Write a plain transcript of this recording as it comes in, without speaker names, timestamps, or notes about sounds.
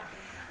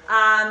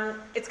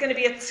It's going to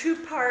be a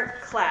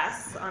two-part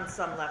class on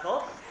some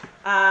level.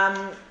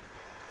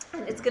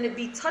 And it's going to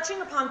be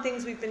touching upon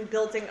things we've been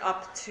building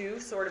up to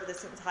sort of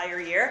this entire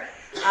year.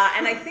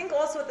 And I think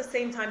also at the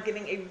same time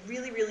giving a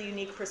really, really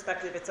unique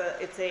perspective.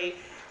 It's a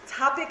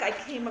topic I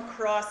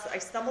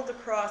stumbled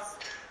across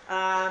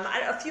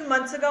a few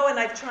months ago, and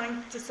I've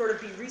trying to sort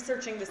of be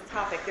researching this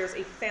topic. There's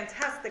a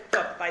fantastic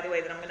book, by the way,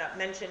 that I'm going to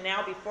mention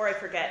now before I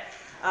forget,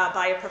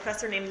 by a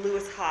professor named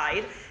Lewis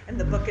Hyde, and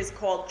the book is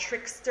called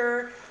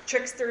Tricksters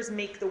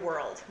Make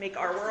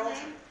Our World.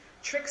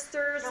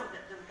 Tricksters,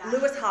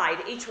 Lewis Hyde,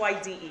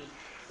 Hyde.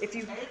 If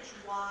you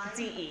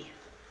Hyde.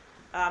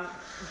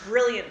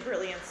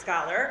 Brilliant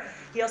scholar.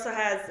 He also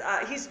has,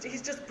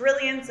 he's just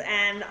brilliant,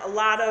 and a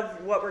lot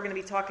of what we're going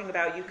to be talking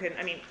about,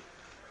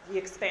 he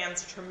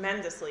expands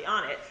tremendously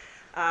on it.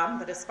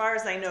 But as far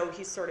as I know,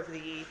 he's sort of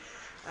the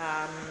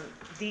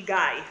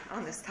guy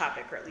on this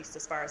topic, or at least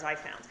as far as I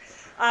found.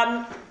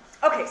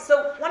 Okay,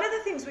 so one of the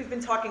things we've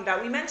been talking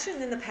about, we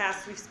mentioned in the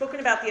past, we've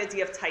spoken about the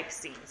idea of type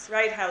scenes,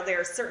 right? How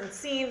there are certain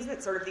scenes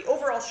that sort of the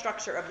overall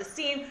structure of the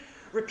scene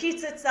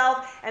repeats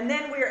itself, and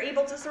then we are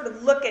able to sort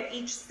of look at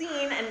each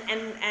scene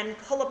and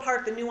pull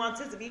apart the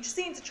nuances of each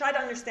scene to try to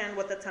understand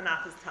what the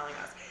Tanakh is telling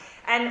us.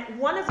 And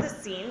one of the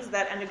scenes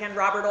and again,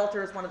 Robert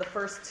Alter is one of the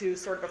first to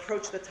sort of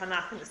approach the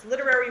Tanakh in this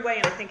literary way,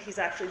 and I think he's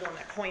actually the one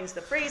that coins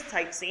the phrase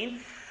type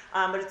scene,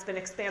 but it's been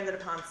expanded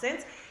upon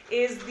since,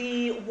 is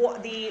the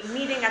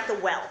meeting at the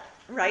well.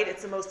 Right,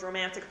 it's the most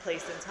romantic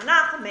place in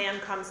Tanakh. A man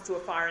comes to a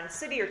foreign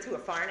city or to a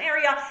foreign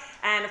area,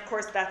 and of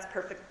course that's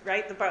perfect,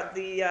 right? The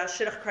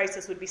shidduch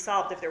crisis would be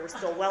solved if there were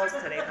still wells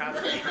today,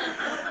 probably.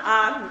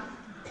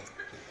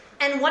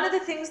 And one of the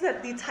things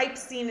that the type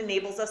scene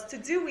enables us to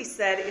do, we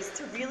said, is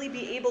to really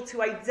be able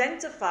to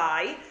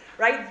identify,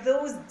 right,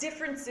 those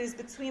differences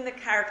between the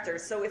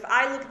characters. So if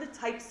I look at the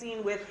type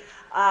scene with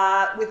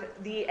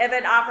the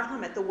Eved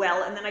Avraham at the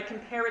well, and then I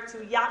compare it to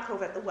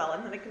Yaakov at the well,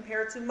 and then I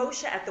compare it to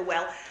Moshe at the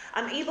well,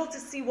 I'm able to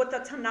see what the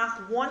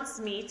Tanakh wants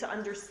me to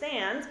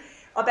understand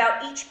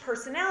about each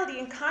personality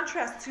in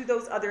contrast to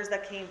those others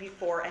that came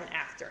before and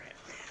after him.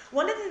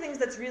 One of the things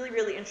that's really,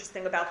 really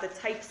interesting about the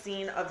type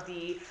scene of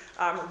the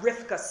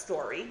Rivka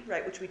story,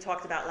 right, which we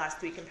talked about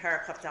last week in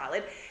Perek Chaf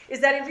Daled, is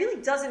that it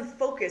really doesn't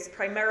focus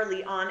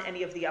primarily on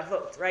any of the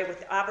avot, right?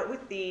 With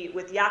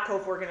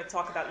Yaakov, we're going to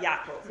talk about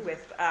Yaakov.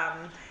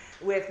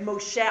 With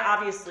Moshe,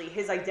 obviously,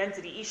 his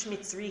identity, Ish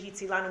Mitzri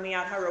Hitzilanu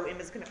Miyad Haroim,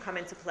 is going to come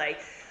into play.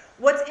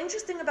 What's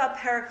interesting about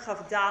Perek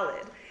Chaf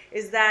Daled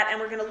is that, and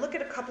we're going to look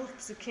at a couple of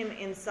psukim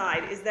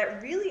inside, is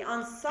that really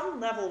on some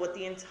level what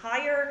the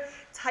entire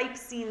type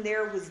scene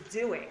there was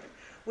doing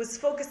was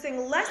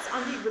focusing less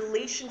on the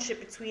relationship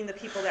between the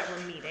people that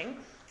we're meeting,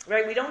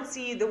 right? We don't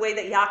see the way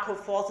that Yaakov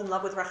falls in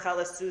love with Rachel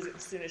as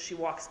soon as she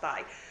walks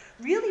by.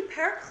 Really,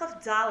 Perek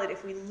Chaf Daled,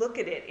 if we look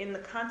at it in the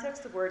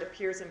context of where it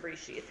appears in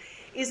Breshit,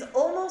 is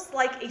almost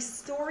like a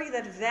story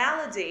that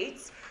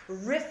validates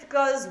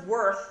Rivka's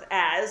worth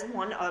as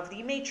one of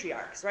the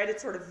matriarchs, right? It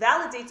sort of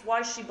validates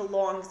why she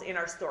belongs in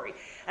our story.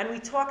 And we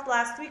talked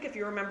last week, if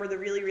you remember,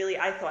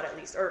 I thought at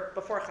least, or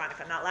before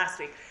Hanukkah, not last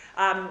week,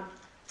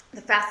 the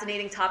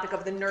fascinating topic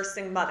of the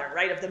nursing mother,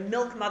 right? Of the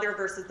milk mother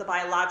versus the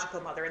biological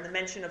mother, and the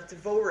mention of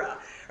Devorah,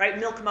 right?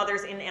 Milk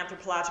mothers in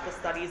anthropological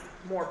studies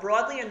more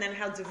broadly, and then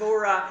how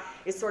Devorah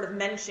is sort of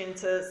mentioned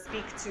to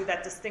speak to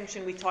that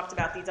distinction we talked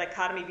about, the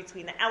dichotomy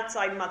between the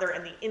outside mother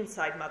and the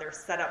inside mother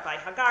set up by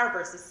Hagar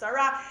versus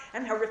Sarah,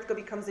 and how Rivka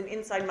becomes an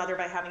inside mother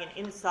by having an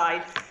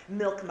inside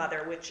milk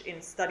mother, which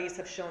in studies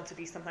have shown to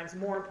be sometimes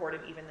more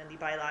important even than the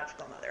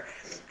biological mother.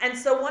 And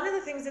so one of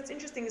the things that's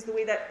interesting is the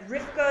way that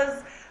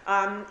Rivka's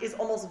is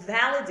almost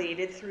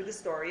validated through the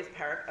story of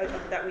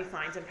that we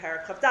find in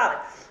Perek Chaf Daled.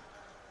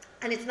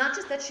 And it's not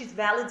just that she's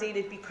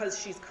validated because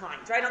she's kind,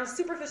 right? On a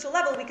superficial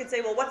level, we could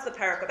say, well, what's the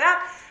parak about?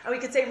 And we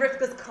could say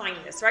Rivka's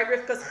kindness, right?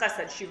 Rivka's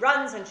chesed. She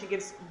runs and she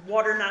gives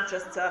water not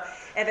just to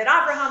Eved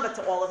Avraham, but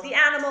to all of the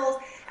animals.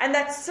 And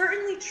that's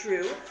certainly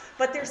true,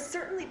 but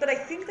I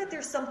think that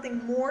there's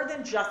something more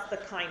than just the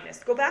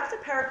kindness. Go back to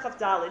Perek Chaf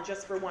Daled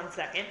just for 1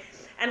 second.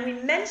 And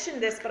we mentioned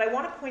this, but I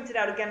want to point it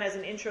out again as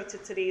an intro to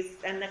today's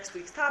and next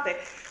week's topic,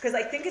 because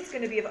I think it's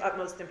going to be of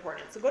utmost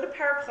importance. So go to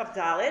Perek Chaf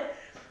Daled,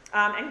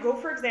 and go,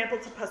 for example,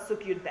 to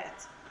Pasuk Yud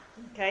Bet.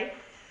 Okay?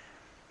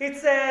 It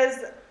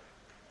says,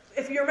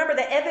 if you remember,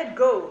 the Eved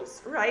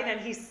goes, right, and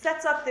he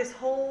sets up this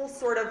whole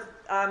sort of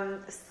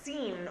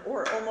scene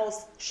or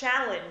almost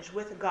challenge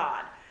with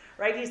God,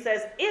 right? He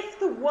says, if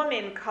the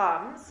woman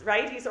comes,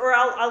 right,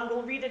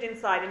 we'll read it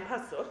inside in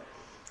Pasuk.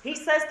 He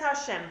says to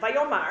Hashem,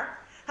 Vayomar,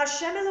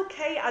 Hashem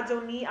Elokei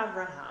Adoni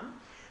Avraham,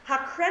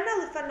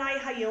 Hakrena lefanai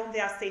hayom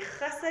ve'asei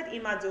chesed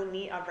im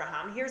Adoni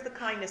Avraham. Here's the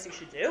kindness you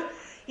should do.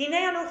 And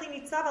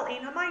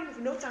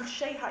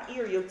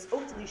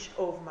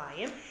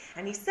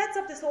he sets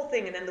up this whole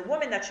thing, and then the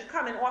woman that should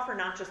come and offer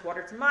not just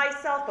water to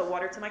myself, but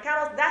water to my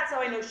cattle, that's how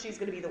I know she's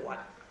going to be the one.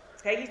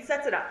 Okay, he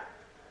sets it up.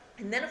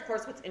 And then, of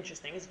course, what's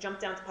interesting is jump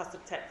down to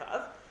Pasuk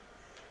Tetvav.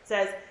 It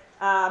says,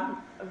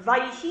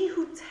 Vayihi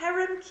hu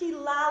terem ki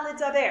la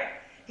ledaber.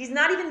 He's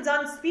not even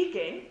done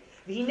speaking,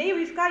 והנה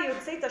רבקה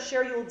יוצאת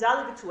אשר יולדה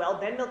לבתואל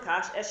בן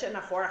מלקש אשת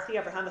נחור אחי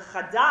אברהם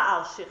וחדה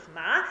על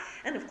שכמה.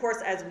 And of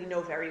course, as we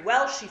know very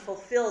well, she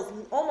fulfills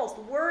almost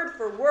word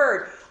for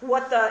word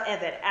what the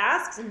Evet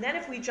asks. And then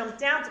if we jump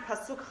down to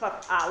Pasuk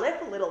Chaf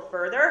Aleph a little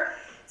further,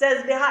 it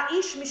says,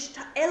 והאיש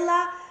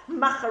משתעלה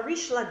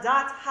מחריש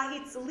לדת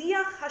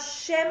ההצליח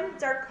השם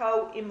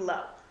דרכו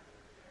imlo.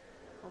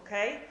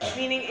 Okay?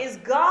 Meaning, is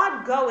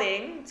God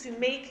going to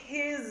make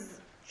his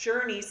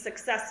journey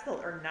successful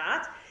or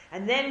not?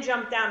 And then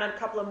jump down a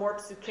couple of more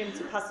psukim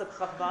to Pasuk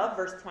Chavav,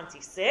 verse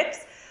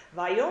 26.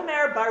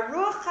 Vayomer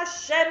Baruch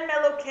Hashem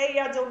Elokei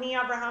Adoni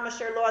Avraham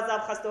asher lo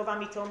azav chasto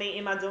v'amito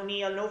me'im Adoni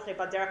anochi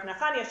baderech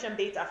nachani Hashem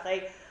beit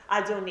achei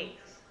Adoni.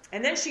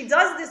 And then she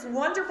does this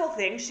wonderful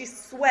thing. She's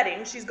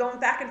sweating. She's going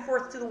back and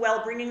forth to the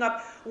well, bringing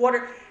up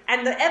water.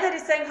 And the Evet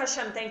is saying,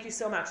 Hashem, thank you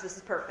so much. This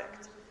is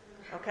perfect.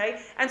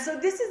 Okay? And so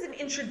this is an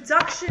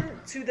introduction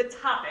to the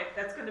topic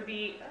that's going to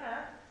be...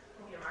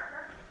 give me a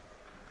marker.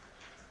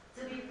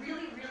 To be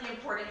really, really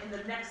important in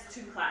the next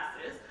two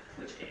classes,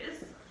 which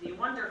is the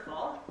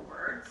wonderful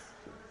words,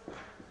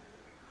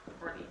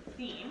 or the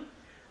theme,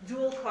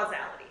 dual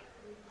causality.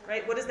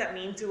 Right? What does that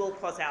mean, dual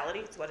causality?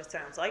 It's what it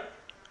sounds like.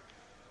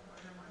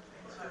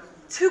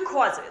 Two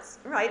causes,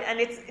 right? And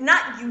it's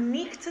not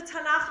unique to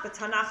Tanakh, but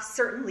Tanakh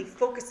certainly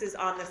focuses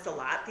on this a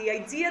lot. The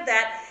idea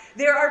that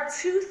there are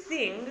two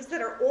things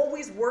that are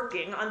always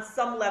working on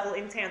some level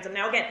in tandem.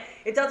 Now again,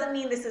 it doesn't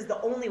mean this is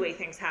the only way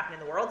things happen in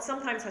the world.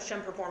 Sometimes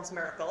Hashem performs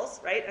miracles,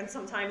 right? And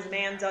sometimes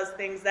man does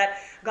things that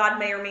God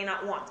may or may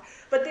not want.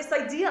 But this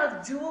idea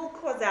of dual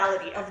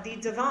causality, of the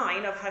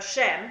divine, of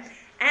Hashem,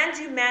 and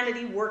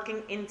humanity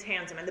working in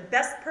tandem. And the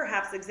best,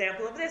 perhaps,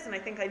 example of this, and I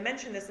think I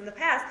mentioned this in the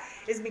past,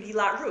 is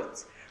Megillat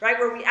Ruth, right?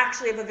 Where we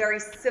actually have a very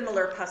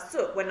similar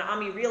pasuk. When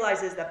Naomi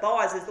realizes that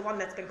Boaz is the one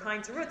that's been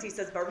kind to Ruth, he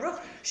says,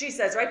 Baruch, she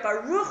says, right?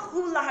 Baruch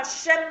hu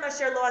laHashem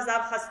asher lo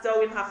azav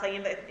chasto im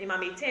hachayim im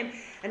ametim.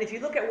 And if you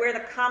look at where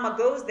the comma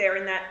goes there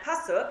in that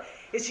pasuk,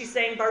 is she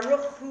saying,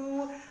 Baruch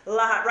hu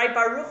la, right?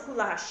 Baruch hu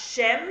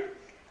laHashem.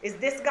 Is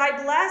this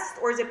guy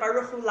blessed, or is it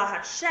Baruch Hu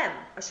LaHashem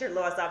Asher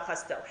Lo Azav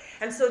Chasto?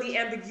 And so the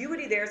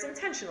ambiguity there is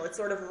intentional. It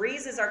sort of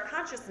raises our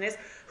consciousness.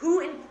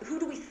 Who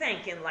do we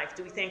thank in life?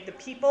 Do we thank the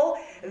people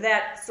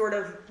that sort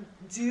of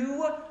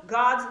do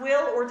God's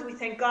will, or do we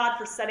thank God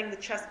for setting the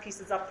chess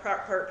pieces up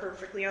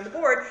perfectly on the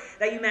board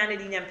that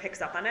humanity then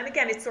picks up on? And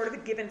again, it's sort of a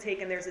give and take,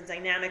 and there's a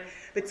dynamic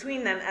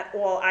between them at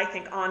all, I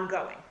think,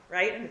 ongoing,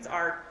 right? And it's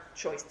our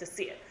choice to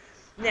see it.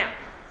 Now,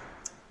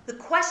 the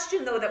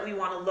question, though, that we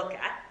want to look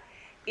at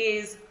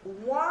is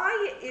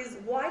why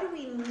do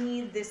we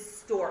need this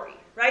story,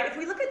 right? If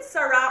we look at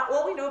Sarah,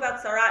 all we know about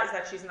Sarah is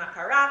that she's not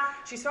Kara,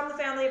 she's from the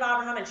family of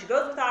Abraham, and she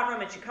goes with Abraham,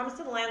 and she comes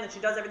to the land, and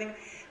she does everything.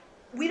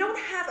 We don't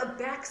have a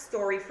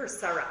backstory for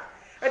Sarah.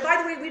 Right?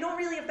 By the way, we don't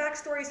really have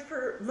backstories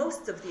for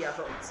most of the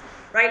Avot,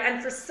 right?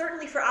 And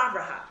certainly for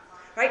Abraham,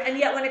 right? And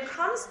yet when it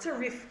comes to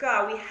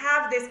Rivka, we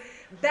have this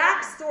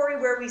backstory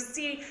where we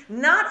see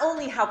not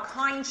only how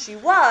kind she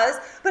was,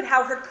 but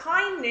how her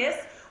kindness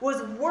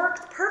was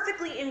worked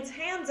perfectly in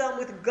tandem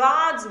with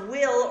God's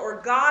will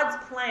or God's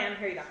plan,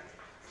 here you go,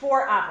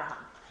 for Abraham.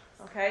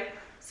 Okay?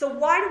 So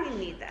why do we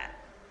need that?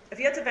 If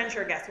you had to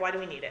venture a guess, why do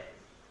we need it?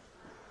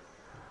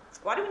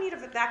 Why do we need a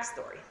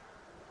backstory?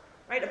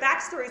 Right? A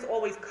backstory is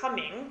always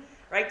coming,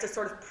 right, to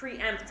sort of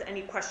preempt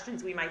any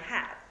questions we might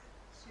have.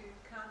 To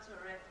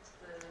counteract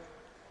the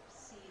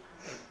scene,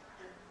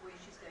 the way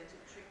she's going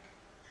to trick.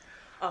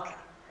 Okay,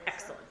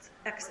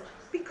 excellent.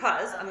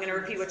 Because, I'm going to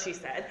repeat what she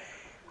said,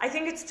 I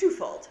think it's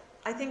twofold.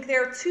 I think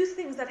there are two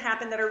things that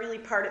happen that are really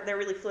they're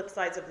really flip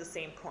sides of the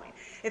same coin.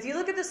 If you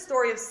look at the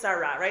story of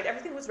Sarah, right,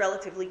 everything was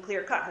relatively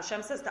clear cut.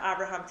 Hashem says to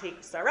Abraham,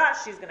 take Sarah,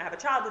 she's going to have a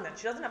child, and then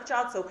she doesn't have a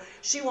child, so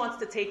she wants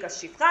to take a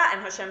shifra,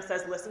 and Hashem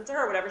says, listen to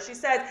her, whatever she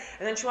says,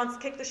 and then she wants to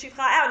kick the shifra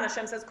out, and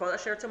Hashem says, Kol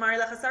asher tomari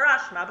lecha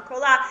Sarah, shema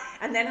b'kola,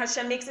 and then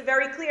Hashem makes it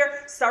very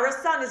clear, Sarah's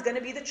son is going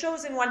to be the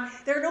chosen one.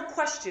 There are no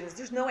questions,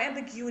 there's no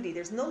ambiguity,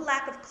 there's no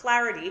lack of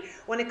clarity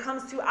when it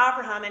comes to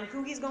Abraham and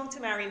who he's going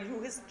to marry and who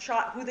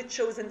the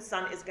chosen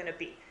son is going to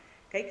be.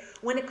 Okay?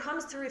 When it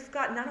comes to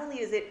Rivka, not only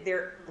is it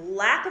their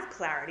lack of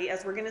clarity,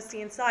 as we're going to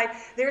see inside,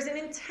 there's an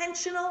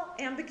intentional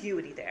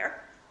ambiguity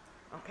there.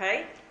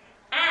 Okay?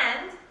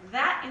 And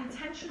that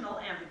intentional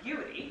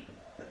ambiguity,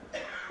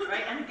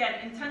 right? And again,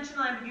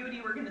 intentional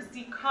ambiguity we're going to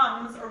see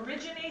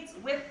originates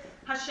with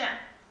Hashem.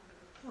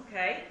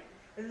 Okay?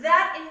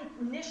 That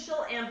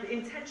initial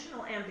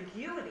intentional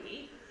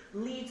ambiguity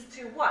leads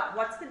to what?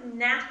 What's the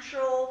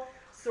natural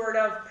sort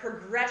of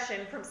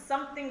progression from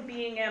something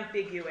being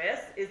ambiguous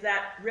is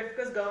that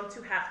Rivka's going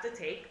to have to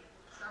take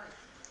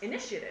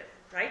initiative,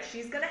 right?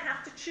 She's going to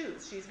have to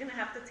choose. She's going to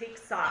have to take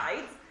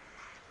sides.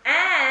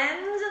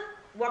 And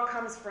what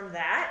comes from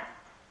that?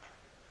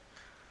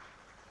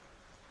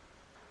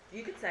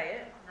 You could say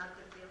it. Not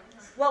good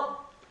feelings.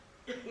 Well,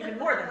 even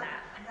more than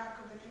that.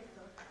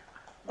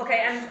 Okay,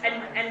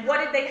 and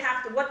what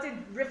did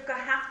Rivka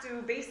have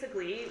to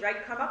basically,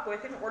 right, come up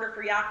with in order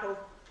for Yaakov,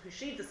 who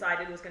she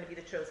decided was going to be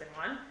the chosen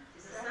one?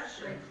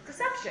 Deception.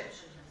 Deception.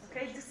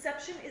 Okay,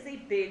 deception is a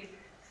big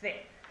thing.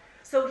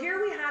 So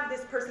here we have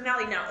this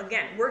personality. Now,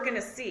 again, we're going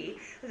to see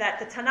that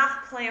the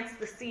Tanakh plants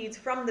the seeds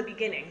from the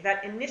beginning.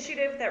 That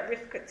initiative that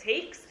Rivka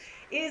takes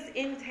is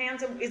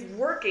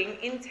working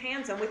in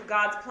tandem with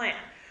God's plan.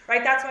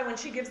 Right? That's why when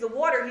she gives the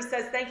water, he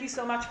says, thank you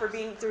so much for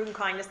doing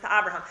kindness to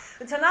Abraham.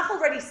 The Tanakh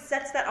already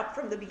sets that up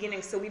from the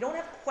beginning, so we don't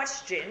have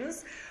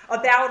questions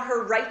about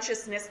her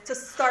righteousness to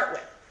start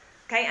with.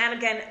 Okay, and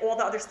again, all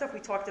the other stuff we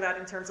talked about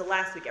in terms of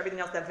last week, everything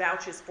else that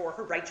vouches for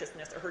her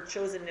righteousness or her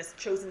chosen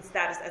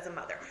status as a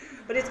mother.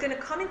 But it's going to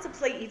come into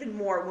play even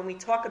more when we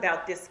talk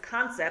about this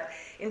concept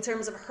in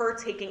terms of her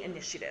taking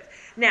initiative.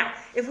 Now,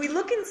 if we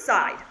look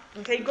inside,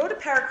 okay, go to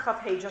Parak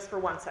Chaf Hey just for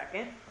 1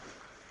 second.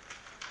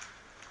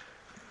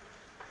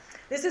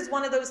 This is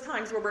one of those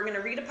times where we're going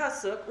to read a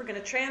pasuk, we're going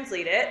to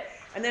translate it,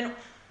 and then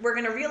we're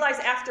going to realize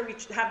after we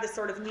have this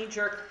sort of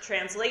knee-jerk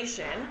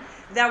translation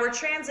that we're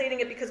translating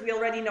it because we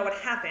already know what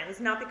happens,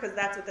 not because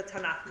that's what the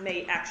Tanakh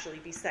may actually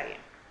be saying.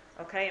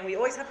 Okay, and we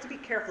always have to be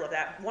careful of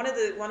that. One of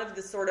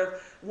the sort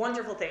of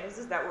wonderful things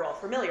is that we're all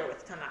familiar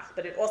with Tanakh,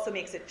 but it also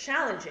makes it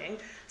challenging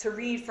to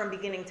read from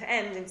beginning to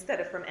end instead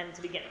of from end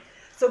to beginning.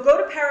 So go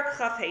to Parak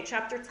Chaf Hey,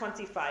 chapter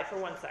 25 for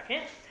 1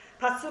 second.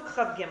 Pasuk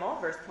Chav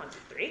Gimel, verse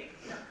 23.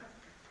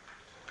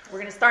 We're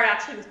going to start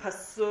actually with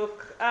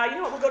Pasuk.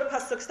 We'll go to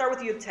Pasuk, start with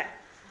Yud Tet.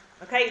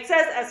 Okay, it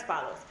says as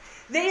follows.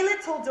 Ve'ele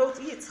toldot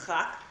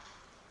Yitzchak.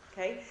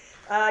 Okay,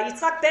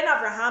 Yitzchak ben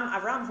Avraham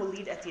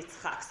holid et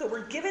Yitzchak. So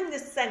we're given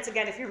this sense,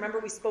 again, if you remember,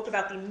 we spoke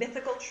about the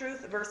mythical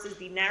truth versus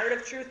the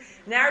narrative truth.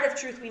 Narrative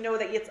truth, we know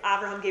that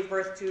Avraham gave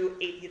birth to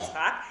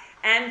Yitzchak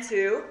and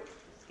to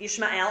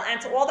Ishmael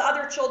and to all the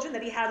other children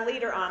that he had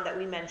later on that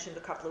we mentioned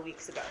a couple of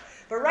weeks ago.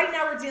 But right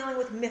now we're dealing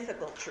with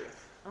mythical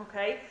truth.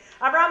 Okay?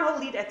 Abraham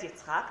holid et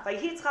Yitzchak.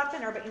 Vayhi Yitzchak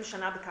ben 40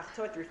 shana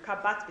bekachto et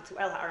Rivka bat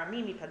Betuel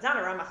ha'arami mipadan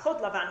aram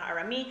achot Lavan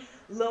ha'arami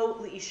lo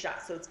liisha.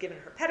 So it's given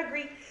her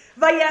pedigree.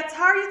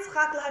 Vayatar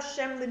Yitzchak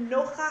laHashem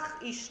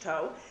lenochach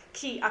ishto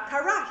ki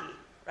akarahi.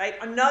 Right?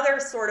 Another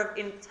sort of,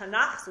 in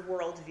Tanakh's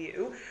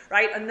worldview,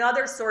 right?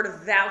 Another sort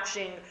of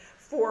vouching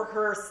for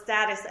her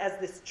status as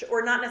this,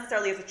 or not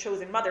necessarily as a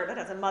chosen mother, but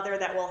as a mother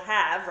that will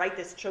have, right,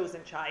 this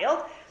chosen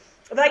child.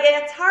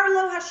 Vayatar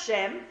lo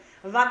Hashem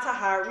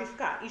Vatahar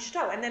Rivka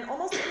Ishto. And then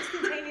almost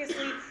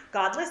instantaneously,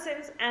 God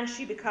listens and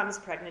she becomes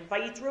pregnant.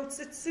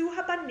 Vayitrotzitzu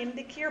habanim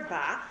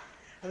b'kirba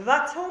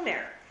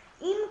vatomer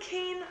im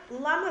kain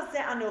lama ze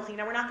anochi.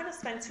 Now we're not going to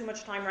spend too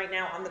much time right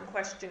now on the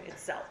question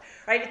itself.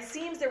 Right? It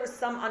seems there was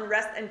some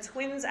unrest, and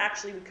twins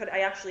actually I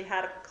actually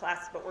had a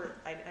class, but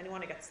I didn't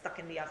want to get stuck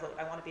in the avot.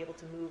 I want to be able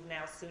to move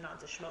now soon on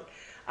to Shemot.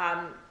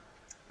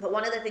 But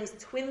one of the things,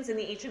 twins in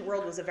the ancient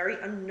world was a very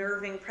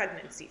unnerving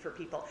pregnancy for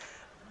people.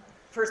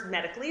 First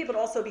medically, but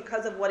also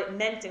because of what it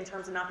meant in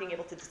terms of not being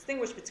able to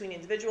distinguish between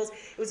individuals.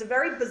 It was a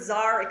very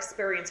bizarre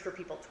experience for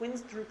people. Twins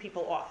threw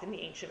people off in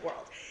the ancient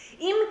world.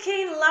 Im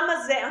kain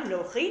lama ze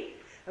anochi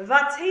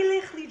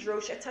vatelech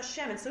lidrosh et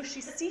Hashem. And so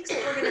she seeks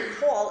what we're going to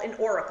call an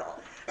oracle,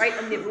 right?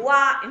 A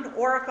nivuah, an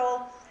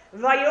oracle.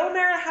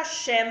 Vayomer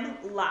Hashem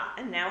la.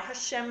 And now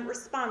Hashem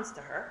responds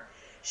to her.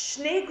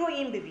 Shnei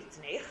goyim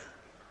bevitnech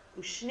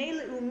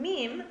u'shnei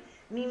leumim.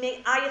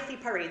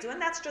 And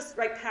that's just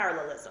right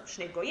parallelism.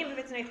 Two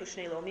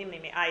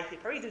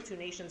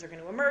nations are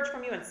going to emerge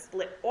from you and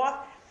split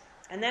off.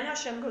 And then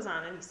Hashem goes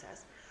on and he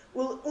says,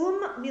 one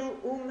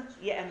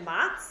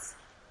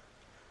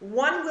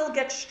will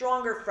get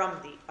stronger from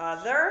the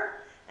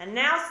other. And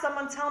now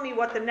someone tell me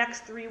what the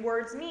next three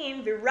words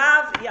mean.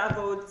 V'rav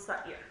yavod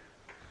sa'ir.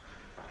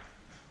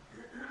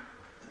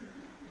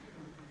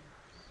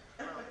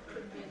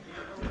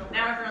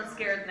 Now everyone's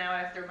scared now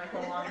after my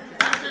whole long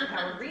introduction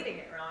how we're reading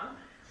it wrong.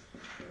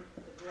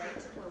 The great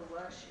will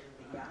worship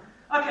the young.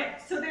 Okay,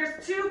 so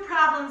there's two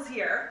problems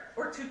here,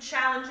 or two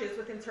challenges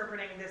with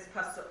interpreting this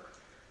pasuk.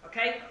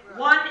 Okay? Right.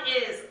 One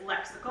is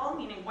lexical,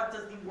 meaning what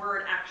does the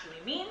word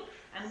actually mean?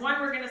 And one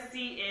we're going to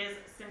see is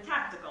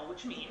syntactical,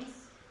 which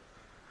means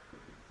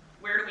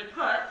where do we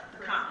put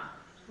the comma?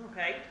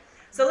 Okay?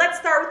 So let's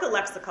start with the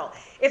lexical.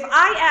 If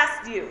I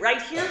asked you,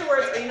 right, here the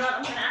words, or you know what,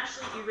 I'm going to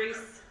actually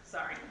erase,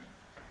 sorry.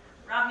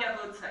 Rav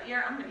Yavod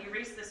Sa'ir. I'm going to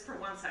erase this for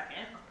 1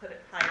 second. I'll put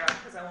it higher up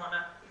because I want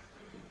to.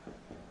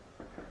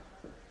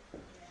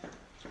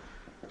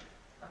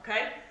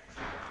 Okay?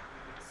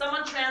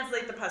 Someone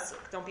translate the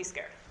pasuk. Don't be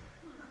scared.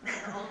 The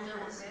older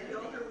will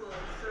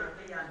serve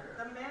the younger.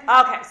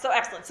 Okay, so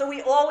excellent. So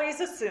we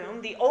always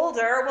assume the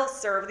older will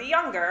serve the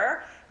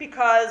younger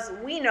because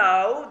we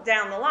know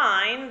down the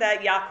line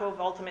that Yaakov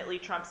ultimately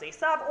trumps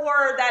Esav,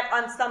 or that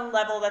on some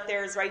level that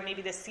there's, right,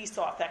 maybe this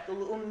seesaw effect,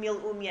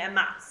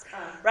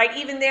 right?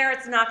 Even there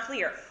it's not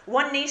clear.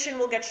 One nation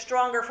will get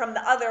stronger from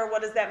the other.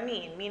 What does that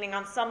mean? Meaning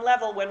on some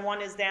level when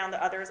one is down,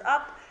 the other is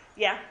up.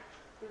 Yeah?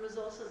 There was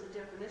also the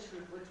definition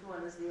of which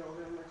one is the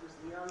older and which is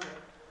the younger,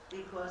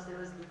 because there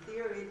was the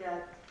theory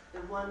that the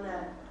one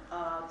that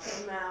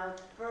came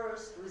out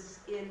first was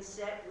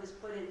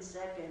put in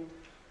second,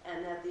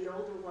 and that the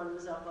older one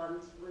was on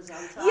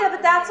top. Yeah,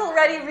 but that's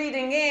already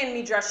reading in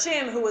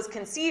Midrashim, who was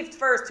conceived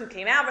first, who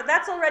came out. But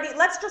that's already.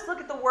 Let's just look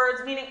at the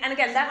words meaning. And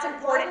again, that's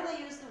important. Why do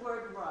they use the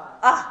word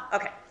Rav?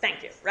 Okay.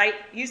 Thank you, right?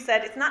 You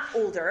said it's not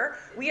older.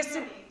 We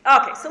assume,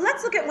 okay, so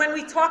let's look at when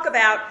we talk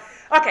about,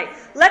 okay,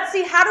 let's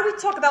see, how do we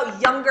talk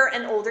about younger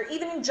and older,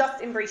 even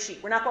just in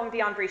Breshit? We're not going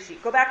beyond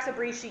Breshit. Go back to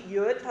Breshit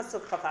Yud,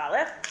 Pasuk Chaf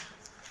Aleph.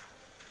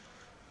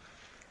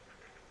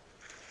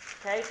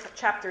 Okay,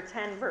 chapter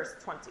 10, verse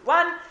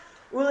 21.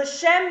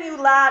 U'Lashem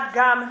yulad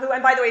gam hu.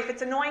 And by the way, if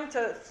it's annoying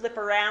to flip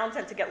around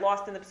and to get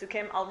lost in the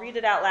psukim, I'll read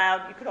it out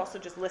loud. You could also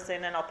just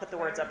listen, and I'll put the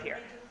words up here.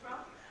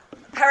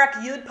 Parak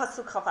Yud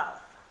Pasuk Chaf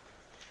Aleph.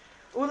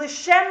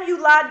 U'Lashem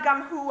yulad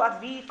gam hu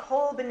avi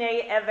kol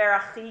b'nei ever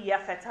achi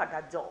yefet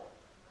hagadol.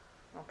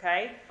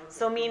 Okay,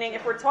 so meaning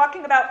if we're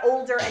talking about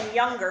older and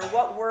younger,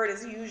 what word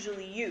is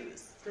usually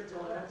used?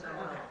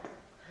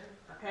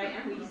 Okay,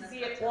 and we see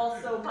it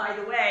also, by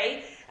the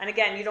way, and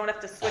again, you don't have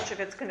to switch if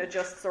it's going to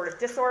just sort of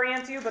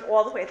disorient you, but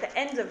all the way at the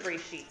end of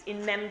Breshit,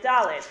 in Mem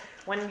Daled,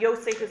 when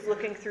Yosef is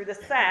looking through the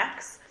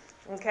sacks,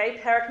 okay,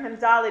 Perak Mem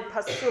Daled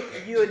Pasuk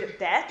Yud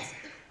Bet,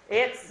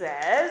 it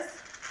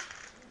says,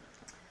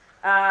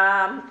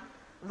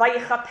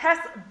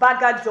 Vayichapes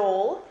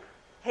Bagadol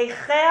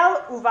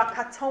Heichel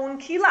Uvakaton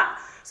Kila.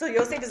 So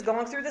Yosef is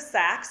going through the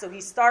sack, so he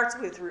starts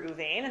with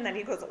Reuven, and then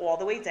he goes all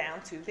the way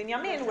down to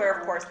Binyamin, where,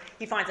 of course,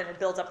 he finds it and it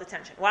builds up the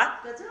tension. What?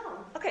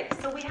 Gadol. Okay,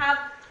 so we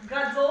have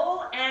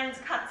Gadol and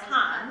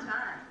Katan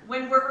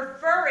when we're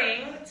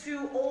referring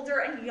to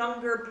older and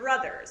younger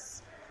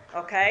brothers.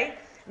 Okay?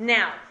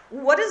 Now,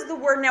 what is the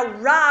word? Now,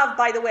 Rav,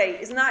 by the way,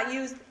 is not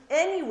used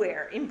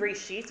anywhere in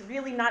Breshit,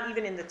 really not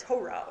even in the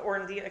Torah, or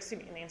in the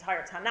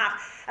entire Tanakh,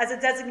 as a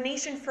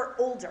designation for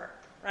older.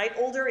 Right?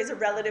 Older is a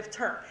relative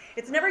term.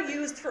 It's never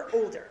used for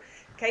older.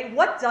 Okay,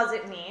 what does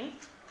it mean?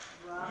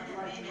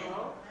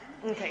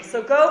 Okay,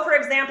 so go, for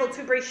example,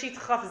 to Breshit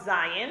Chaf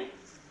Zayin,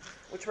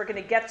 which we're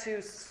going to get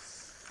to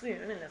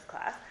soon in this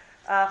class.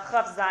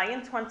 Chaf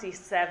Zayin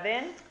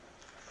 27.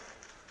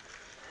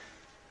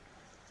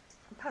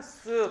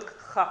 Pasuk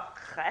Chaf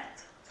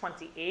Chet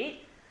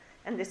 28.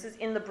 And this is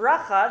in the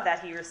bracha that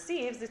he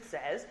receives. It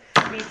says,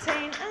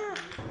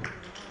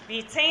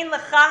 V'itein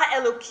lecha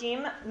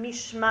Elokim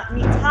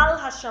mital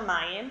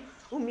hashamayim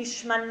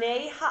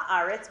u'mishmanei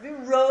haaretz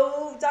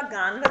v'rov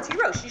dagan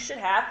v'tirosh. You should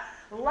have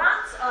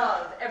lots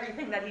of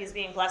everything that he's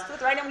being blessed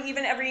with, right? And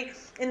even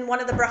in one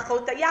of the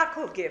brachot that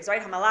Yaakov gives,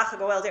 right? Hamalach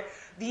hagoel der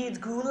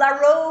v'yidgu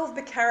larov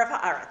b'kerav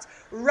haaretz.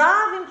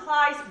 Rav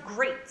implies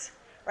great,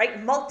 right?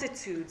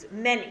 Multitudes,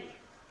 many.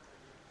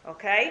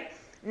 Okay?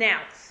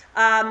 Now,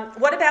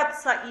 what about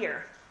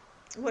Sa'ir?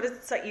 What does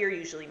Sa'ir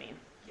usually mean?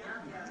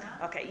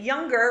 Okay,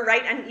 younger,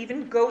 right? And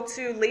even go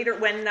to later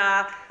when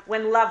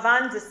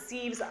Lavan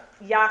deceives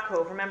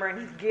Yaakov, remember, and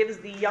he gives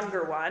the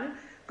younger one.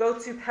 Go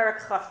to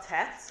Perak Chaf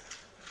Tet,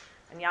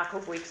 and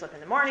Yaakov wakes up in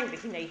the morning.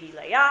 V'hinei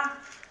Leah.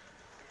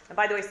 And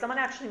by the way, someone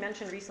actually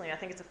mentioned recently, I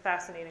think it's a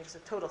fascinating, it's a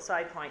total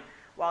side point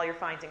while you're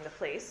finding the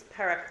place.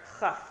 Perak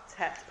Chaf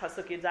Tet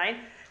Pasuk Yudayin.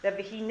 That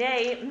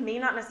V'hinei may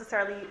not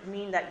necessarily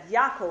mean that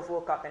Yaakov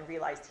woke up and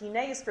realized.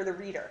 Hinei is for the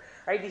reader,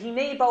 right?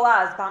 V'hinei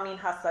Boaz Bamin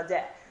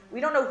Hasadeh. We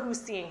don't know who's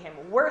seeing him.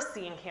 We're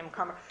seeing him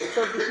come.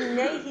 So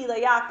V'hinei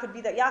Hilayah could be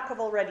that Yaakov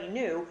already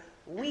knew.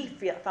 We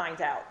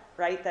find out,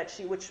 right? That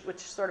which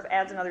sort of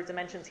adds another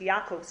dimension to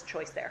Yaakov's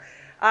choice there.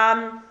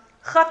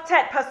 Chaf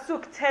Tet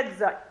Pasuk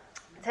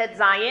Tet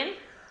Zayin,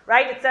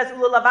 right? It says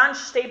Ulalavan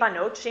Shtei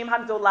Banot Shem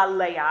Hagdola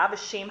Leah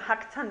v'Shem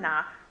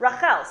Haktana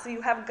Rachel. So you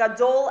have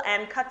Gadol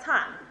and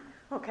Katan.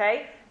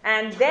 Okay?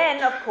 And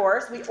then, of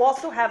course, we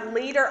also have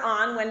later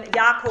on when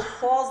Yaakov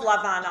calls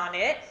Lavan on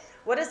it.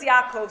 What does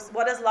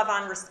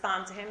Lavan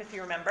respond to him, if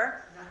you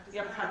remember?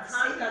 You have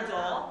Katan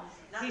Gadol.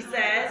 He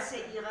says,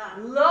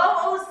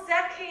 Lo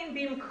osekein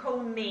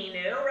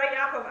bimkomenu, right,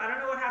 Yaakov, I don't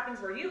know what happens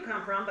where you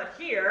come from, but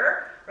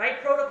here,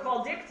 right,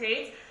 protocol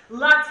dictates,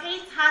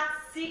 Latet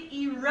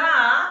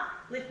hatzi'ira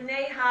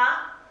lifnei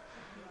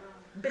ha-bechira.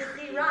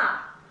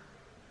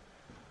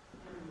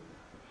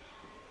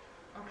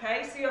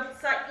 Okay, so you have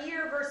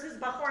Sa'ir versus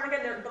Bachor, and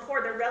again, they're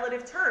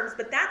relative terms,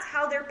 but that's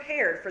how they're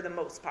paired for the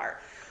most part.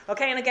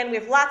 Okay, and again, we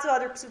have lots of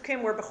other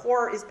psukim where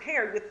Bechor is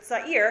paired with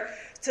Sa'ir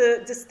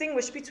to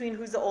distinguish between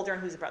who's the older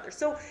and who's the brother.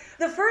 So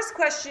the first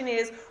question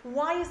is,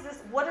 what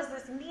does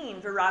this mean,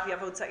 V'rav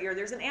Yavod Sa'ir?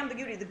 There's an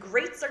ambiguity. The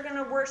greats are going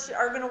to work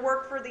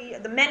for the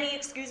many,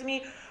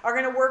 are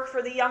going to work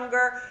for the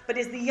younger, but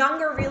is the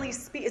younger really,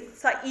 is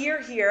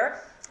Sa'ir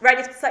here, right?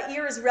 If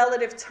Sa'ir is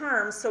relative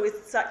terms, so is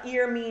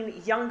Sa'ir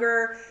mean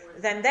younger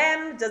than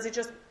them? Does it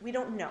just, we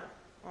don't know.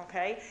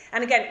 Okay?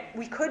 And again,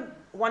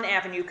 one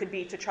avenue could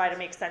be to try to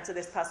make sense of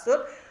this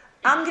pasuk.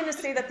 I'm going to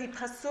say that the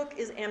pasuk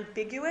is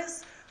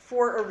ambiguous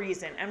for a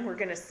reason, and we're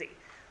going to see.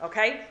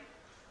 Okay?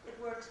 It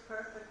works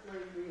perfectly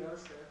for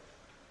Yosef.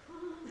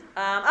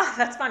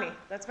 That's funny.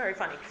 That's very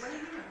funny. What do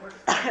you mean it works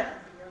perfectly for Yosef?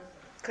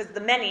 Because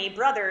the many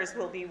brothers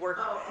will be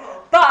working.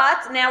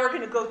 But now we're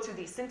going to go to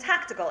the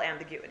syntactical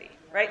ambiguity.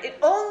 Right? It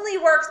only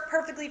works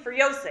perfectly for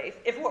Yosef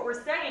if what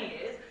we're saying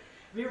is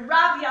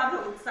V'rav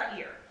Yavod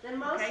Sa'ir. Then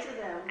most of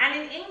them. And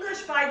in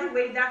English, by the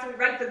way, that's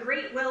right. The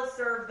great will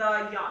serve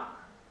the young.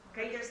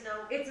 Okay,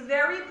 it's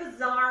very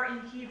bizarre in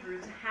Hebrew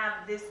to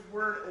have this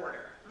word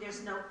order.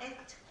 There's no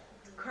et.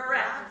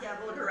 Correct.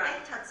 Yavod Correct.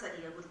 et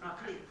Tatzania would be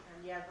Okay. clean.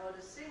 And Yavod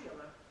is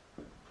singular.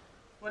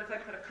 What if I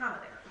put a comma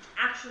there? Which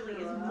actually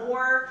is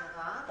more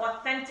Rav,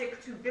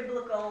 authentic to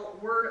biblical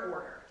word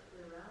order.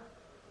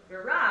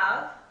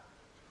 V'rav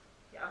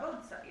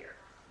Yavod Sa'ir.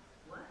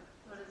 what?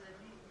 What does it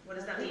mean? What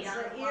does that mean?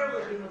 The ear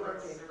would be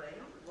working.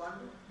 One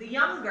The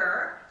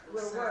younger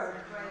will work,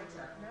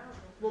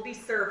 will be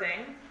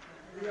serving.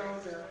 the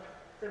older,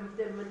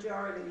 the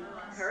majority.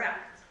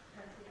 Correct.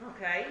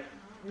 Okay.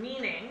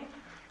 Meaning,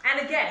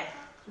 and again,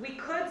 we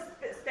could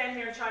stand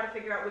here and try to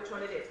figure out which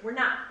one it is. We're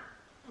not.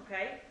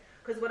 Okay?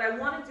 Because what I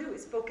want to do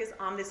is focus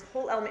on this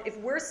whole element. If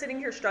we're sitting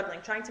here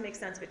struggling, trying to make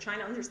sense of it, trying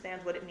to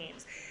understand what it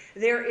means,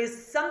 there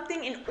is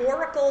something in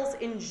oracles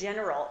in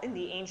general in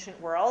the ancient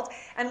world,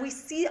 and we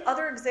see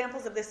other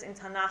examples of this in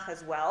Tanakh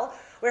as well,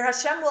 where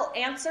Hashem will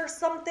answer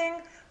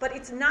something, but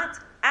it's not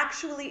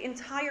actually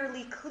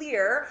entirely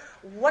clear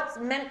what's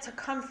meant to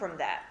come from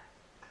that.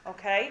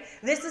 Okay?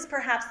 This is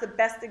perhaps the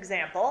best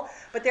example,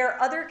 but there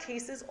are other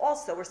cases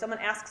also where someone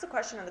asks a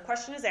question and the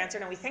question is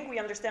answered and we think we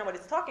understand what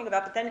it's talking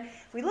about, but then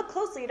if we look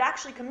closely, it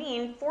actually can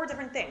mean 4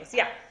 different things.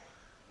 Yeah?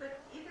 But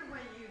either way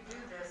you do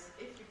this,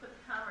 if you put the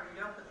comma or you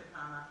don't put the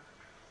comma,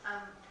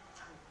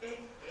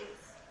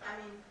 it's,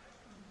 I mean,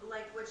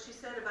 like what she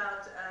said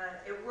about,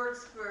 it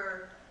works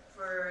for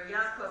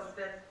Yaakov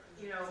that,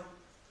 you know,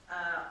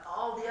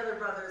 all the other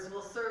brothers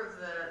will serve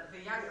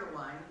the younger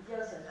one.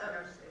 Yosef.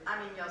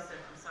 Yosef,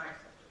 I'm sorry.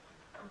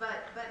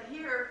 But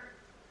here,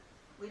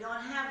 we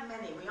don't have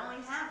many. We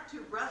only have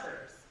 2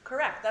 brothers.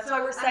 Correct. That's So,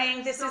 why we're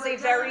saying this so is it a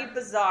very doesn't-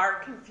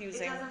 bizarre, It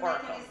confusing doesn't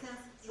oracle. make any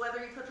sense whether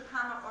you put the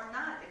comma or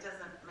not. It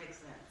doesn't make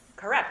sense.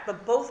 Correct,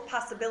 but both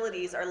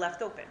possibilities are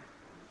left open,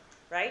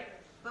 right?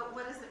 But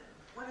what does it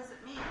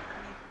mean?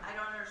 I mean, I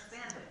don't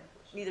understand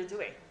it. Neither do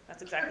we.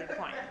 That's exactly the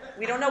point.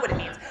 We don't know what it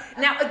means.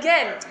 Now,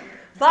 again,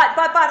 but,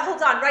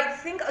 hold on, right?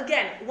 Think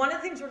again. One of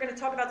the things we're going to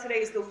talk about today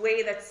is the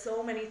way that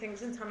so many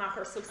things in Tanakh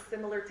are so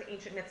similar to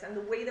ancient myths and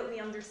the way that we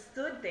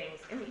understood things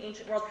in the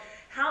ancient world.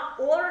 How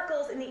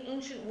oracles in the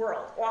ancient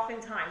world,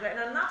 oftentimes, and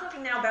I'm not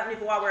talking now about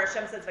Nivuah where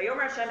Hashem says,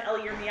 Vayomer Hashem El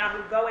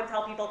Yirmiyahu, go and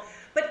tell people,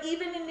 but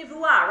even in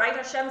Nivuah, right?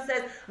 Hashem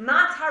says,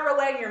 Ma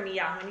taroeh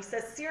Yirmiyahu, and he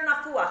says, Sir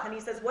Nafuach, and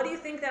he says, what do you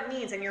think that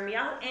means? And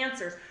Yirmiyahu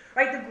answers,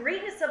 right? The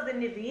greatness of the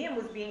Nevi'im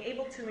was being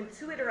able to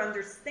intuit or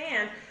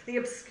understand the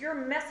obscure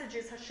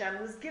messages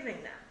Hashem was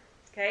giving them,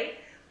 okay?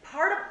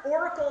 Part of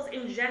oracles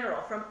in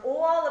general, from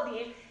all of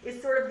the,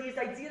 is sort of this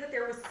idea that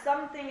there was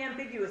something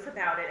ambiguous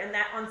about it, and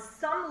that on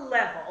some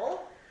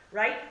level,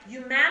 right,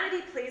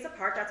 humanity plays a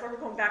part. That's why we're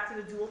going back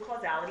to the dual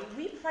causality.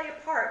 We play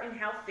a part in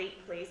how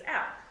fate plays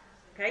out.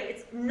 Okay,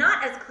 it's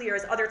not as clear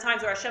as other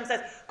times where Hashem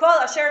says, "Kol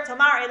asher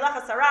tamar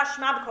elecha sarah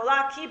shma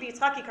b'kola ki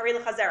b'yitzchaki kari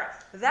l'chazera."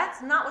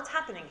 That's not what's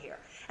happening here.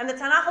 And the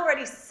Tanakh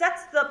already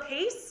sets the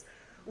pace.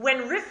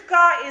 When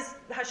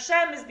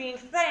Hashem is being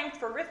thanked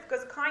for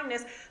Rivka's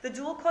kindness, the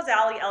dual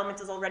causality element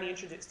is already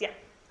introduced. Yeah.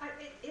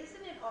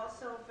 Isn't it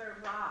also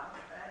V'rav,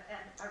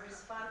 and a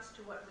response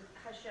to what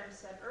Hashem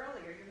said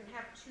earlier? You're going to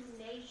have 2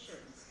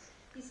 nations.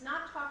 He's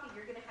not talking,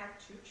 you're going to have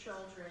 2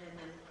 children,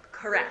 and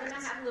Correct. you're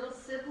going to have little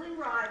sibling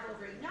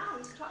rivalry. No,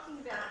 he's talking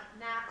about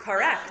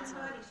Correct.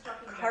 nationhood, he's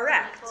talking about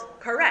Correct. people.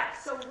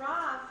 Correct. So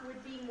Rav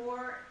would be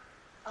more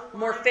aligned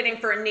More fitting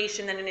with- for a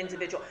nation than an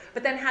individual.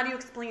 But then how do you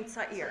explain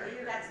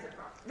Sa'ir? That's the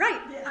problem.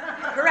 Right.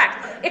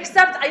 Correct.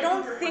 Except I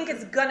don't think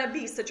it's going to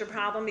be such a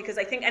problem because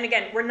I think, and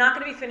again, we're not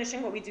going to be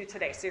finishing what we do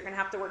today. So we're going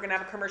to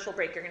have a commercial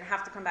break. You're going to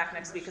have to come back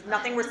next week because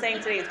nothing we're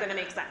saying today is going to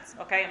make sense.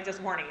 Okay? I'm just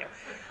warning you.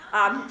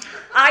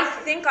 I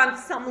think on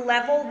some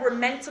level we're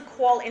meant to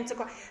call into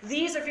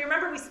these. If you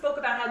remember, we spoke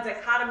about how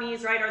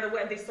dichotomies, right, are the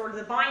way they sort of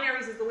the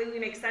binaries is the way we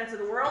make sense of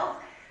the world.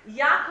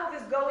 Yaakov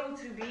is going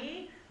to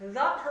be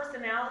the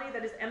personality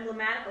that is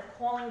emblematic of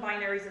calling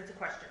binaries into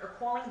question, or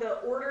calling the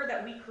order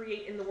that we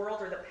create in the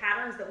world, or the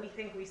patterns that we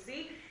think we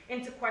see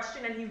into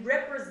question, and he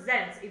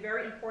represents a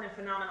very important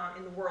phenomenon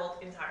in the world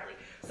entirely.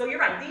 So you're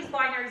right, these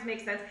binaries make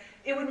sense.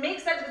 It would make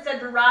sense if it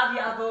said V'rav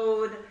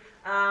Yavod,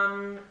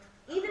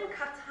 even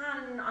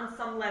Katan on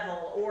some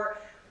level,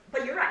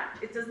 but you're right,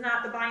 it does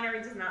not, the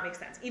binary does not make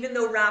sense, even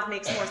though Rav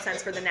makes more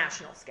sense for the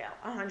national scale,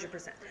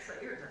 100%.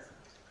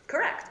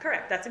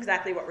 Correct. That's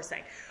exactly what we're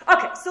saying.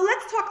 Okay, so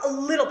let's talk a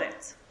little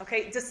bit.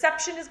 Okay,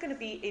 deception is going to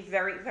be a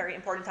very, very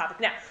important topic.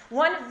 Now,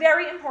 one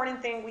very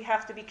important thing we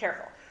have to be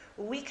careful.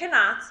 We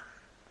cannot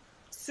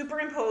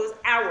superimpose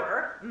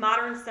our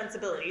modern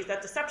sensibilities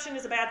that deception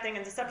is a bad thing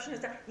and deception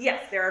is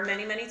yes, there are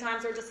many, many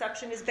times where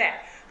deception is bad.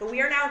 But we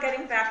are now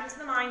getting back into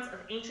the minds of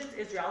ancient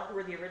Israel, who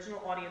were the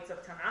original audience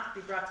of Tanakh,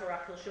 Dibrat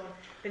Torah Kilshon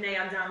B'nai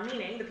Adam,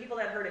 meaning the people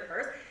that heard it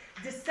first.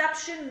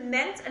 Deception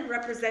meant and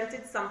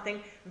represented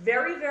something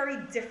very, very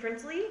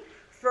differently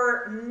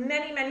for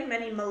many, many,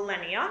 many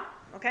millennia.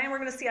 Okay, and we're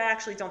going to see I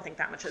actually don't think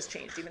that much has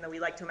changed, even though we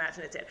like to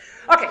imagine it did.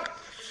 Okay.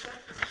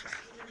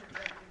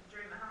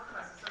 During the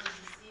Holocaust, if somebody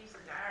deceives the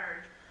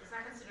guard, it's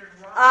not considered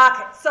wrong.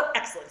 Okay, so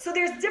excellent. So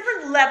there's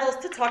different levels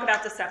to talk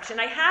about deception.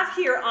 I have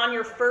here on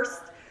your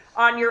first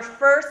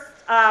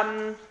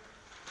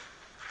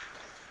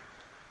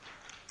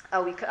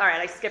all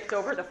right, I skipped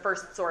over the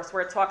first source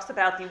where it talks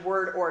about the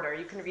word order.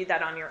 You can read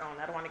that on your own.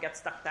 I don't want to get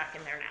stuck back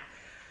in there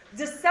now.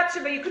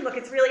 Deception, but you can look,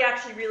 it's really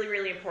actually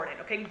really important.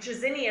 Okay,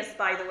 Gesenius,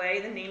 by the way,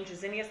 the name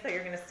Gesenius that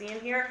you're going to see in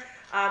here,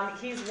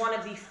 he's one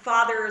of the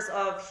fathers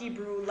of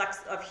Hebrew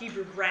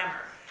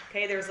grammar.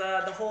 Okay, there's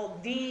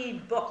the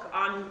book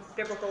on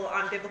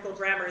biblical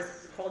grammar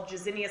is called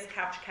Gesenius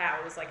Couch-Cow.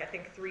 It was like, I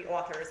think, 3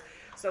 authors.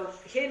 So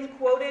him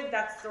quoted,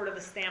 that's sort of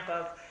the stamp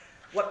of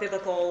what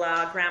biblical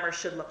grammar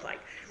should look like.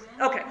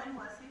 Okay. When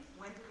was he?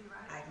 When did he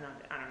write? I don't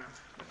know. I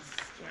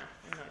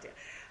have no idea.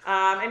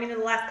 I mean, in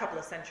the last couple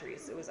of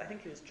centuries, I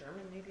think he was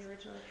German maybe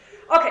originally.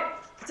 Okay,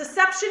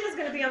 deception is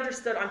going to be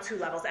understood on 2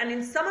 levels. And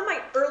in some of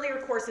my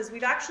earlier courses,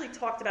 we've actually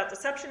talked about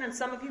deception, and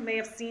some of you may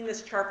have seen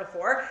this chart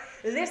before.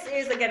 This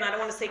is, again, I don't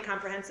want to say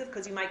comprehensive,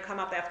 because you might come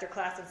up after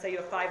class and say you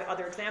have 5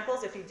 other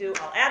examples. If you do,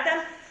 I'll add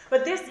them.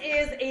 But this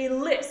is a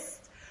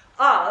list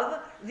of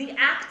the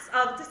acts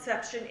of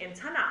deception in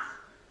Tanakh.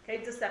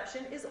 Okay,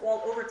 deception is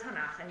all over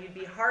Tanakh, and you'd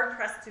be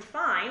hard-pressed to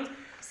find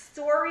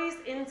stories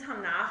in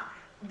Tanakh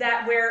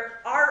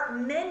where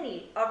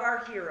many of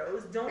our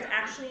heroes don't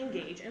actually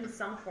engage in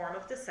some form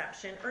of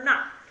deception or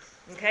not.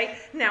 Okay?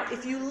 Now,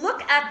 if you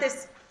look at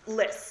this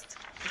list,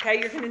 okay,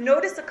 you're going to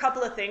notice a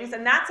couple of things,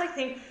 and that's, I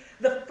think,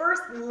 the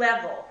first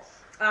level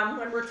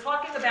when we're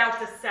talking about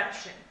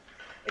deception.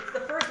 It's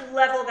the first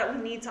level that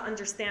we need to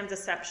understand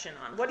deception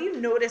on. What do you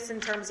notice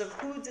in terms of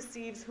who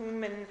deceives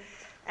whom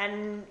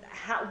and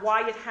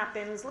why it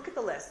happens? Look at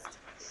the list.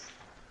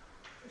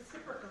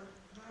 Reciprocal.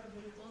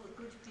 All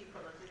the good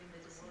people are doing the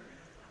deceiving.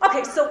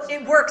 Okay, so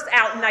it works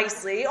out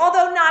nicely,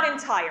 although not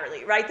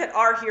entirely, right? That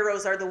our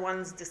heroes are the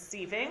ones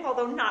deceiving,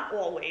 although not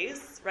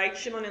always, right?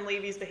 Shimon and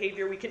Levi's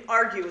behavior, we can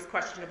argue, is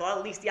questionable.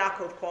 At least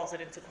Yaakov calls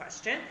it into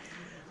question.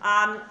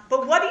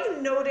 But what do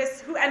you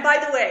notice? And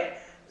by the way,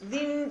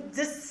 the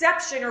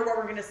deception, or what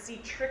we're going to see,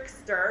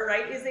 trickster,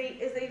 right, is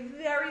a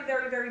very,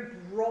 very, very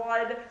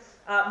broad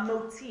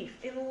motif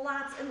in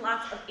lots and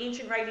lots of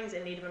ancient writings,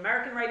 in Native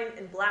American writings,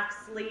 in black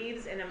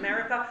slaves in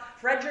America.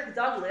 Frederick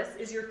Douglass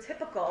is your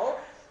typical,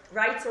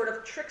 right, sort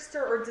of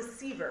trickster or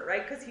deceiver,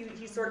 right? Because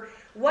he sort of,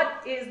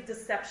 what is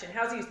deception?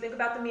 How's it used? Think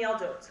about the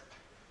Me'aldot.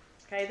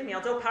 Okay, the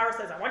Me'aldot, Paro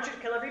says, I want you to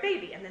kill every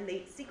baby. And then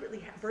they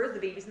secretly birth the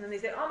babies, and then they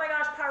say, oh my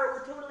gosh, Paro,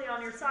 we're totally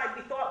on your side.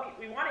 We thought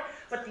we wanted,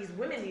 but these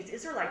women, these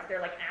Israelites,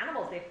 they're like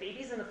animals. They have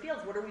babies in the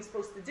fields. What are we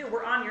supposed to do?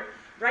 We're on your,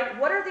 right?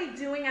 What are they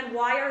doing, and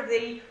why are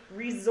they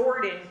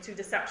resorting to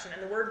deception?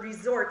 And the word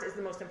resort is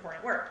the most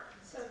important word.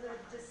 So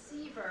the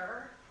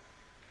deceiver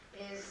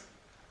is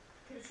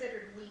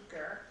considered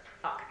weaker.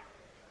 Okay.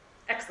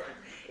 Excellent.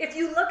 If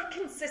you look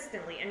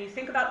consistently and you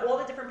think about all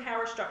the different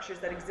power structures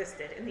that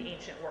existed in the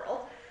ancient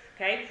world,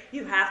 okay,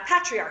 you have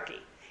patriarchy.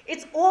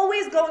 It's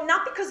always going,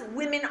 not because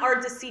women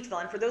are deceitful,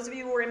 and for those of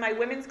you who are in my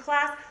women's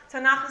class,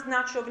 Tanakh is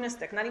not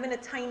chauvinistic, not even a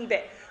tiny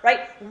bit,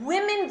 right?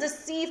 Women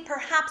deceive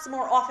perhaps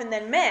more often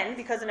than men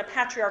because in a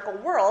patriarchal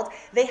world,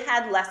 they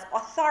had less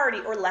authority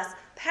or less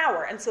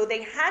power, and so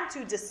they had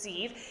to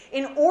deceive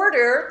in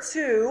order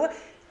to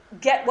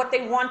get what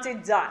they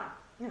wanted done.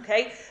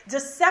 Okay?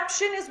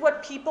 Deception is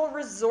what people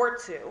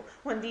resort to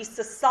when the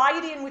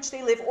society in which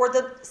they live or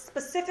the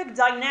specific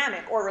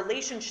dynamic or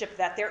relationship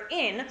that they're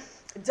in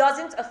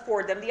doesn't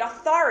afford them the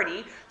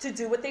authority to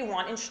do what they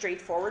want in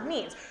straightforward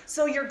means.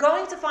 So you're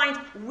going to find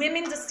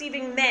women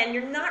deceiving men.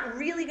 You're not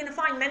really going to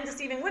find men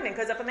deceiving women,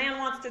 because if a man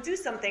wants to do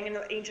something in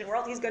the ancient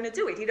world, he's going to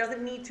do it. He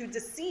doesn't need to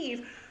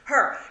deceive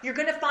her. You're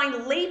going to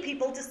find lay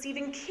people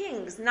deceiving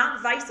kings,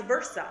 not vice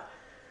versa.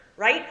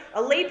 Right?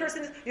 A lay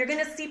person, you're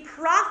going to see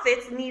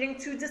prophets needing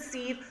to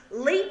deceive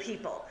lay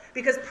people,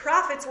 because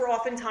prophets were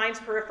oftentimes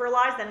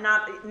peripheralized and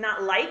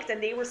not liked,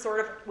 and they were sort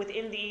of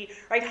within the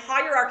right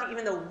hierarchy,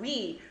 even though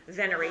we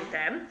venerate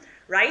them,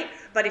 right?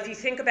 But if you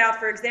think about,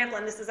 for example,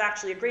 and this is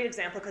actually a great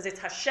example because it's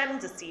Hashem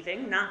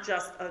deceiving, not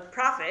just a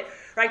prophet,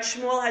 right?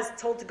 Shmuel has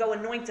told to go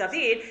anoint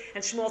David,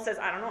 and Shmuel says,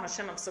 I don't know,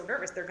 Hashem, I'm so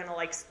nervous, they're going to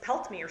like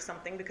pelt me or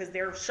something because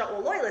they're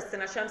Shaul loyalists.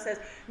 And Hashem says,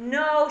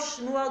 no,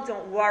 Shmuel,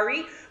 don't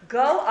worry,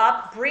 go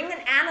up, bring an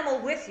animal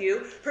with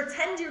you,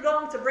 pretend you're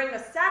going to bring a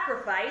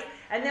sacrifice,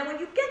 and then when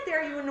you get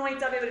there, you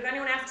anoint David. But if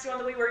anyone asks you on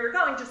the way where you're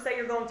going, just say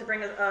you're going to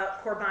bring a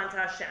korban to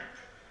Hashem,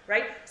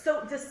 right?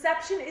 So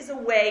deception is a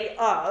way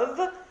of,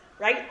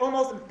 right,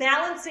 almost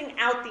balancing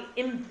out the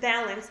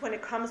imbalance when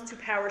it comes to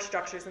power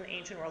structures in the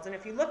ancient world. And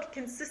if you look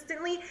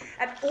consistently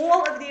at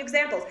all of the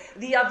examples,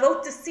 the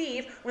Avot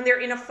deceive when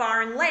they're in a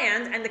foreign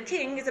land and the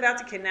king is about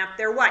to kidnap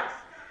their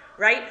wife,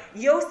 right?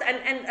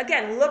 And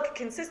again, look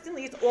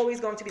consistently, it's always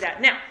going to be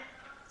that. Now,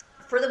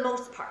 for the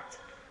most part,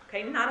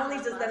 okay, not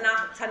only does the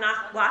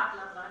Tanakh, what?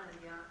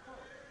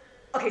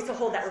 Okay, so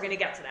hold that. We're going to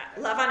get to that.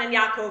 Lavan and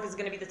Yaakov is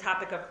going to be the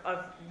topic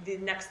of the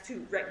next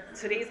two, right?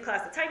 Today's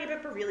class a tiny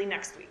bit, but really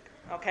next week.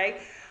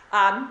 Okay?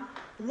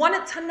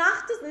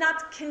 Tanakh does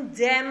not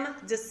condemn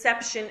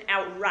deception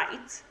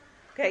outright,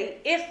 okay,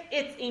 if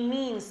it's a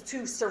means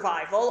to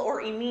survival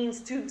or a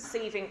means to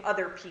saving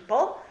other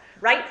people,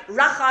 right?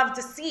 Rachav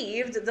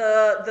deceived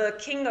the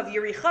king of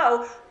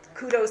Yericho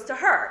kudos to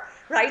her,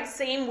 right?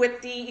 Same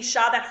with the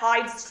Isha that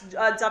hides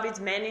David's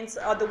men,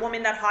 the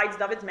woman that hides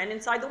David's men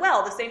inside the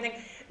well. The same thing.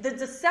 The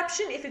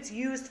deception, if it's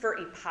used for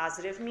a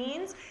positive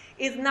means,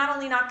 is not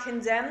only not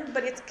condemned,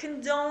 but it's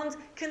condoned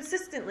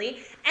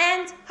consistently.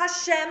 And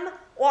Hashem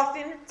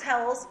often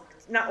tells,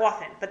 not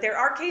often, but there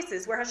are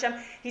cases where Hashem,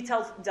 he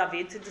tells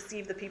David to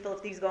deceive the people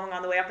if he's going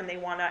on the way up and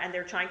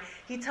they're trying.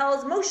 He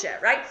tells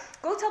Moshe, right?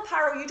 Go tell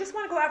Paro, you just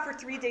want to go out for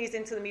 3 days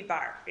into the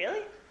Midbar.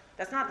 Really?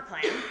 That's not the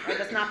plan, right?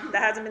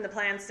 That hasn't been the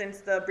plan since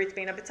the Brit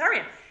Bein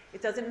HaBitarian.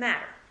 It doesn't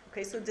matter.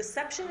 Okay, so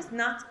deception is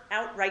not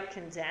outright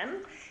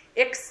condemned,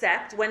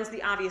 except, when's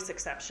the obvious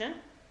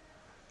exception?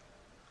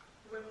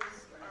 When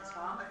it's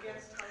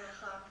against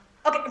halacha.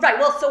 Okay, right,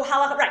 well, so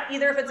halacha, right,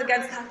 either if it's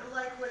against...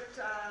 Like what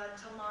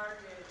Tamar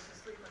did to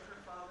sleep with her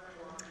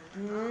father-in-law.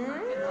 No,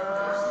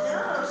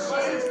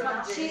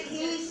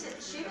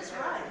 she was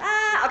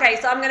right. Okay,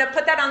 so I'm going to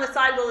put that on the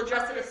side. We'll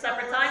address it at a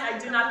separate time. I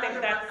do not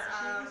think that's...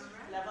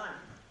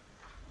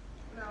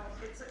 No,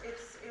 it's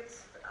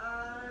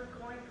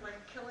going,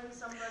 like, killing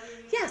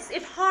somebody. Yes,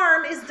 if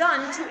harm is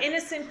done to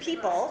innocent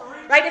people,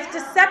 right? If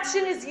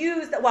deception is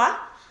used, what?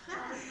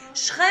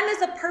 Shem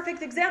is a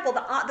perfect example.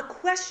 The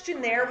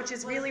question there, which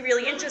is really,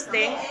 really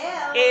interesting,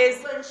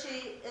 is... When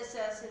she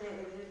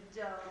assassinated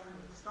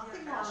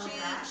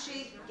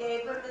she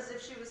gave him as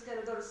if she was going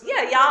to go to sleep.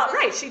 Yeah, Yal,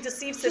 right. She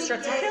deceived Sisera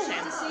to kill him.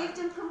 She deceived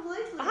him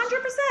completely.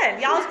 100%.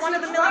 Yal is one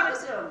of the million.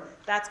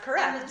 That's And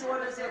correct. the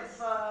daughters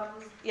of...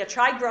 Yeah,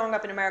 try growing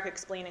up in America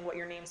explaining what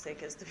your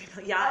namesake is to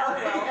people. Yeah, Oh,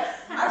 well,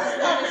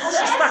 I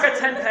she stuck a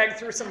 10 peg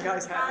through some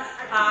guy's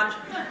head.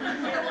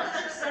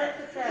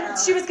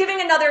 She was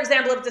giving another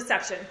example of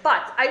deception.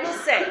 But I will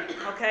say,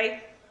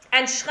 okay,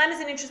 and Shem is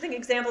an interesting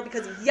example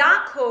because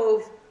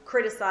Yaakov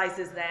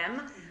criticizes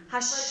them.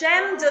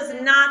 Hashem does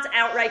not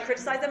outright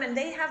criticize them, and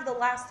they have the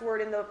last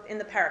word in the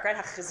parak, right?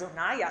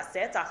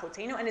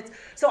 And it's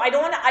so I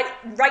don't want to.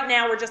 Right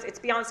now it's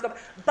beyond scope.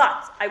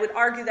 But I would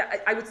argue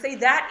that I would say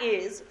that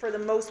is, for the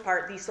most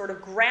part, the sort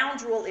of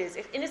ground rule is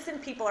if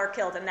innocent people are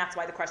killed, and that's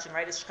why the question,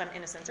 right, is Shechem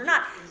innocent or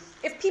not?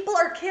 If people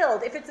are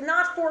killed, if it's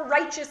not for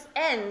righteous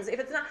ends, if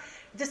it's not,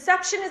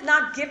 deception is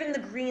not given the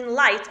green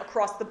light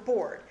across the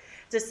board.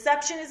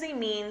 Deception is a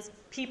means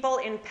people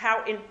in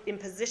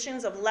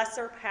positions of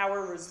lesser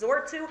power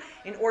resort to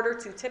in order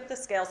to tip the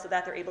scale so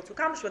that they're able to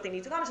accomplish what they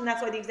need to accomplish. And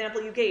that's why the example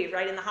you gave,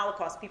 right, in the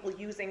Holocaust, people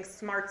using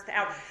smarts to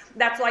out.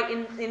 That's why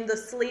in the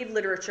slave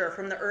literature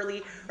from the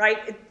early,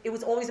 right, it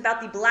was always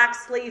about the black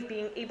slave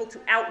being able to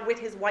outwit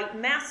his white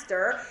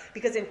master,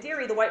 because in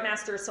theory, the white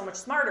master is so much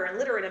smarter and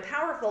literate and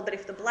powerful, but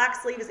if the black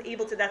slave is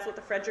able to, that's what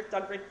the Frederick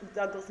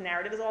Douglass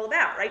narrative is all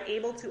about, right,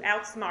 able to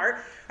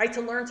outsmart, right,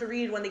 to learn to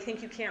read when they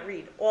think you can't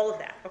read, all of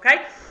that,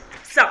 okay?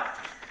 So,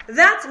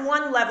 that's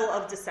one level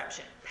of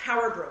deception,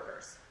 power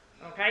brokers,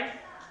 okay?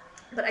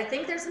 But I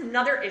think there's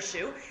another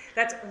issue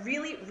that's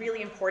really,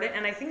 really important,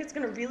 and I think it's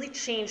going to really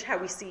change how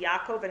we see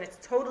Yaakov, and it's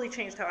totally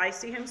changed how I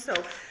see him, so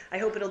I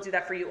hope it'll do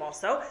that for you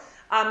also.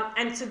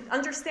 And to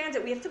understand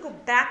it, we have to go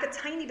back a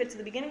tiny bit to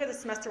the beginning of the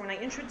semester when I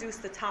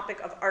introduced the topic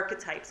of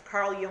archetypes,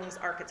 Carl Jung's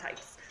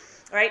archetypes.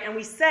 Right, and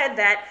we said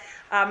that,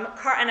 and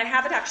I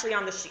have it actually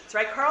on the sheets,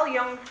 right? Carl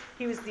Jung,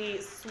 he was the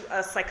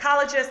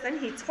psychologist, and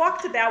he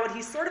talked about what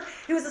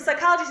he was a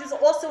psychologist, he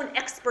was also an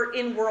expert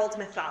in world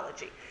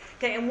mythology.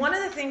 Okay, and one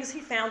of the things he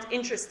found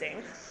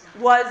interesting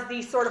was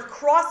the sort of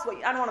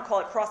I don't want to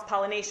call it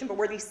cross-pollination, but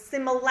were the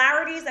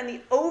similarities and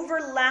the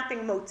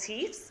overlapping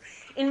motifs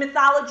in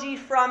mythology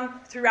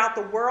from throughout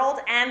the world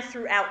and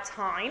throughout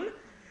time.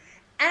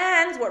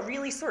 And what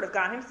really sort of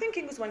got him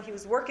thinking was when he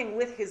was working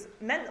with his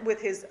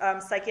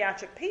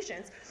psychiatric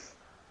patients,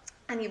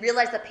 and he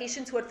realized that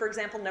patients who had, for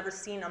example, never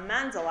seen a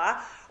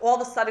mandala, all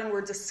of a sudden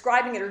were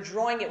describing it or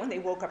drawing it when they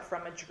woke up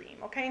from a dream.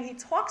 Okay, and he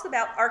talks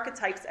about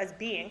archetypes as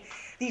being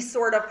these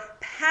sort of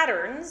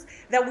patterns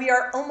that we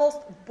are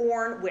almost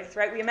born with.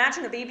 Right? We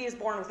imagine a baby is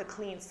born with a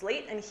clean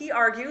slate, and he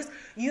argues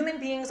human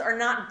beings are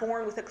not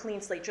born with a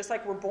clean slate. Just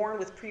like we're born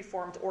with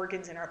preformed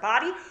organs in our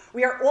body,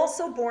 we are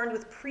also born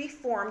with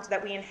preformed,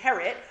 that we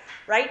inherit,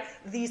 right?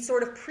 These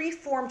sort of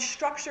preformed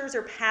structures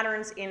or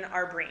patterns in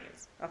our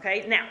brains.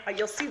 Okay, now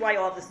you'll see why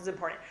all of this is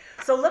important.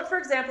 So look, for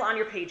example, on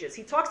your pages.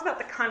 He talks about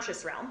the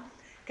conscious realm.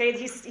 Okay,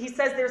 he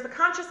says there's the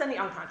conscious and the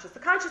unconscious. The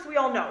conscious we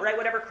all know, right?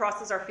 Whatever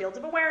crosses our fields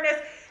of awareness,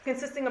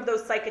 consisting of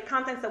those psychic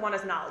contents that one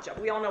has knowledge of.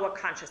 We all know what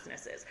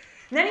consciousness is.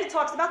 And then he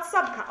talks about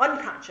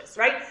unconscious,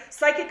 right?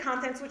 Psychic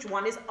contents which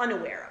one is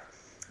unaware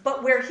of.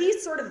 But where he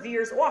sort of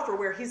veers off, or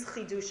where his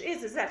chidush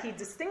is that he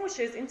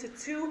distinguishes into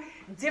two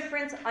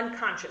different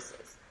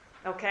unconsciouses.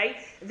 Okay,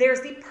 there's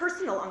the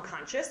personal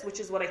unconscious, which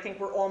is what I think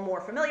we're all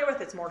more familiar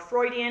with. It's more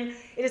Freudian.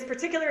 It is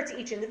particular to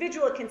each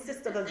individual. It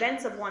consists of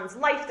events of one's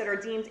life that are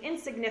deemed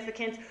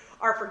insignificant,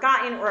 are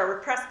forgotten, or are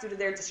repressed due to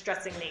their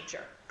distressing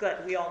nature. Good,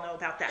 we all know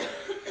about that.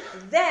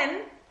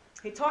 Then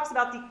he talks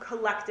about the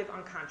collective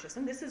unconscious,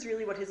 and this is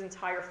really what his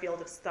entire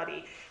field of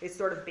study is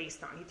sort of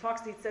based on. He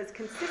says,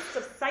 consists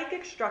of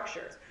psychic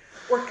structures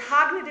or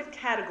cognitive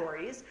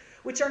categories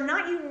which are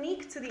not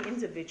unique to the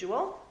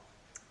individual,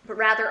 but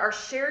rather are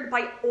shared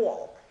by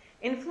all,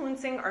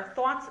 influencing our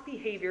thoughts,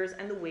 behaviors,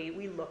 and the way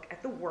we look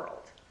at the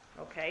world.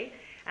 Okay?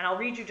 And I'll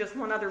read you just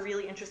one other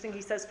really interesting.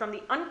 He says, from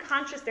the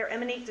unconscious there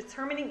emanate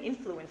determining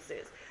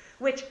influences,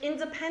 which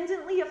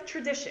independently of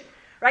tradition,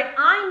 right?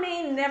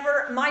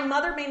 My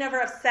mother may never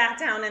have sat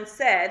down and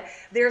said,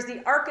 there's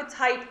the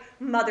archetype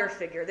mother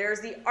figure. There's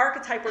the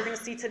archetype we're going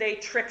to see today,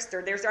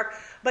 trickster.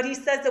 But he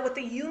says that what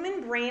the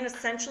human brain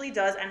essentially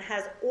does and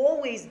has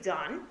always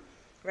done,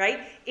 right,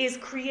 is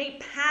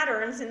create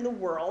patterns in the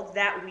world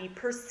that we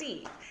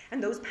perceive.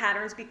 And those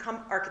patterns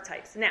become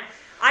archetypes. Now,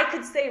 I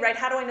could say, right,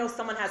 how do I know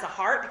someone has a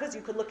heart? Because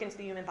you could look into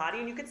the human body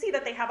and you could see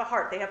that they have a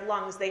heart, they have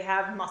lungs, they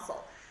have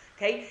muscle.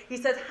 Okay? He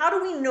says, how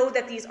do we know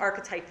that these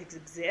archetypes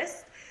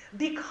exist?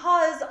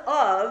 Because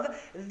of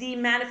the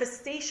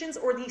manifestations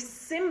or the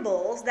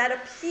symbols that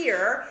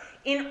appear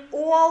in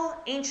all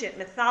ancient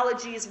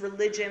mythologies,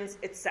 religions,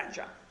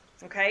 etc.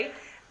 Okay?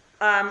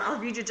 I'll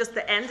read you just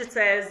the end. It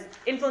says,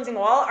 influencing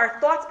all our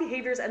thoughts,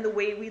 behaviors, and the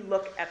way we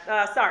look at,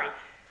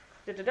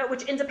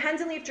 which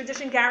independently of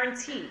tradition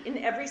guarantee in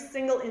every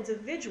single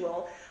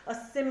individual a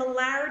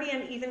similarity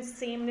and even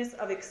sameness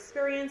of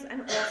experience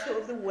and also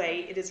of the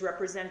way it is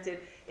represented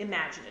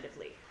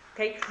imaginatively.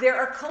 Okay? There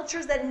are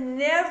cultures that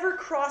never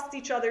crossed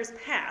each other's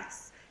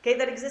paths, okay,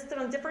 that existed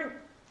on different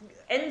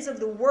ends of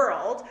the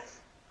world,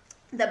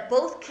 that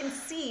both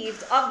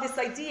conceived of this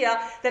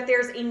idea that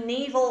there's a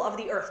navel of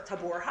the earth,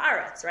 Tabor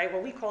Haaretz, right?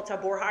 What we call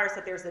Tabor Haaretz,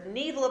 that there's a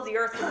navel of the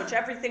earth from which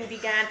everything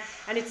began,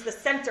 and it's the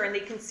center, and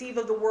they conceive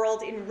of the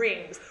world in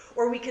rings.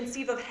 Or we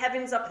conceive of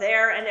heavens up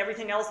there and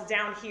everything else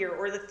down here,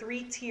 or the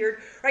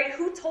three-tiered, right?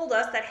 Who told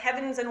us that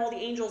heavens and all the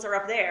angels are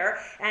up there,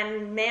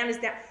 and man is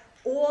down?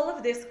 All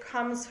of this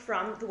comes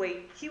from the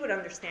way he would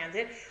understand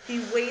it, the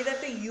way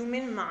that the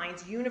human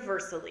mind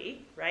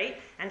universally, right,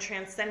 and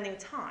transcending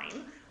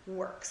time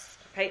works.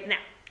 Okay, now,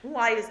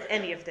 why is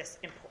any of this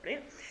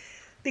important?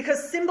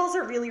 Because symbols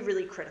are really,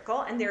 really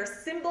critical, and there are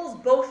symbols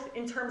both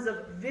in terms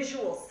of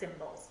visual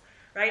symbols,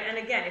 right? And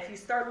again, if you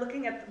start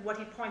looking at what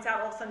he points out,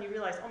 all of a sudden you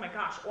realize, oh my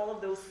gosh, all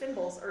of those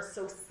symbols are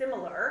so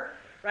similar,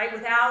 right,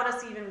 without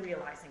us even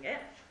realizing it.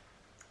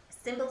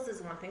 Symbols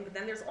is one thing, but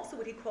then there's also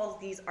what he calls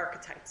these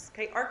archetypes.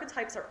 Okay,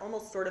 archetypes are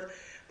almost sort of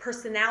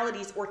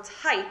personalities or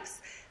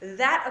types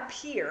that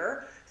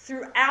appear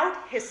throughout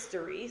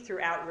history,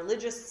 throughout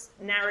religious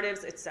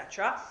narratives,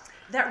 etc.,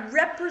 that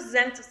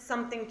represent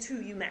something to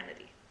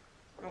humanity.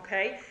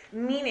 Okay?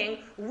 Meaning,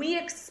 we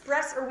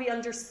express or we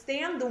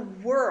understand the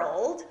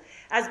world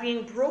as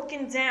being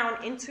broken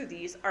down into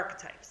these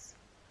archetypes.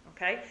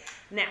 Okay?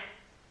 Now,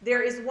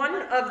 there is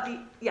one of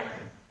the... Yeah?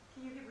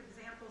 Can you give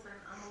examples?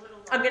 I'm a little...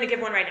 I'm going to give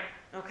one right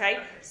now.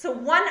 Okay? So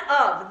one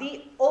of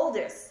the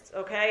oldest,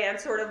 okay, and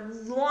sort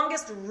of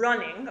longest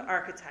running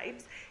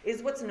archetypes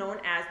is what's known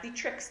as the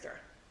trickster.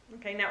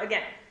 Okay? Now,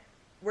 again,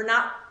 we're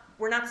not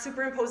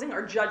superimposing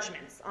our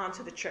judgments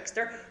onto the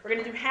trickster. We're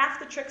going to do half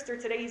the trickster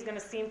today. He's going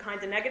to seem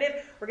kind of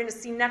negative. We're going to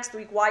see next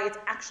week why it's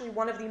actually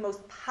one of the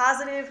most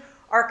positive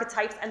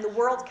archetypes, and the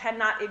world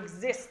cannot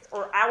exist,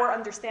 or our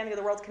understanding of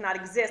the world cannot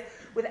exist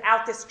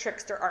without this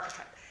trickster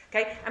archetype.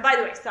 Okay? And by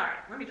the way, sorry,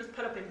 let me just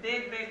put up in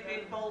big, big,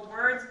 big, bold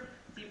words.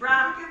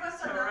 Dibra, Give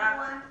us another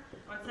Torah.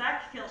 one. One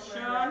sec.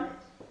 Kilshon.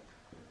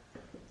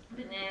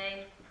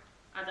 B'nai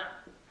Adam.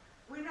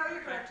 We know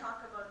you're going to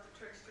talk about the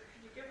trickster.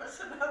 Can you give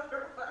us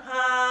another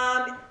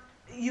one?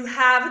 You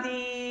have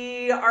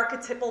the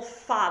archetypal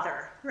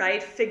father,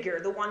 right, figure,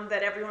 the one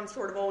that everyone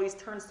sort of always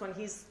turns to, and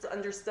he's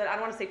understood. I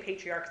don't want to say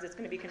patriarch because it's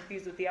going to be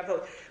confused with the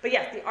avot. But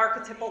yes, the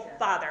archetypal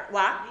father.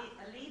 What?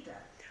 A leader.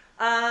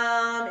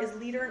 Is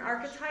leader an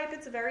archetype?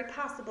 It's very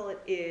possible it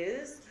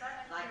is.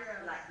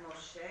 Like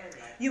Moshe.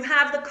 You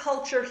have the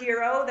culture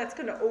hero that's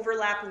going to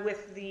overlap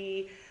with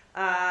the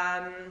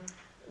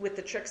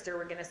trickster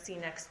we're going to see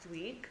next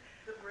week.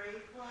 The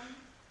brave one?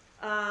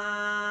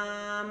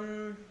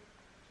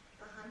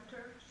 The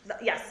hunter?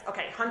 Yes,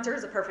 okay, hunter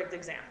is a perfect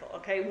example,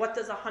 okay? What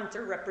does a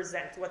hunter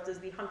represent? What does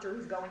the hunter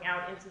who's going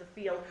out into the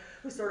field,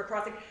 who's sort of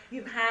crossing?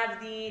 You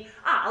have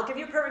I'll give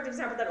you a perfect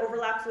example that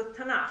overlaps with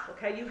Tanakh,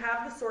 okay? You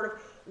have the sort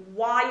of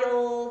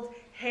wild,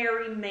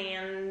 hairy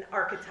man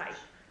archetype,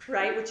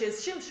 right? Which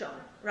is Shimshon,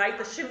 right?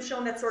 The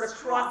Shimshon that sort of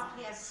cross...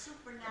 Yes,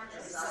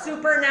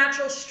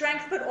 supernatural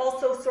strength, but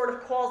also sort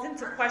of calls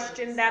into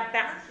question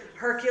that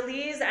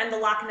Hercules and the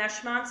Loch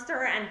Ness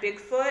monster and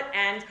Bigfoot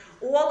and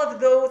all of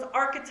those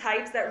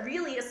archetypes that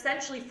really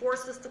essentially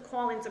force us to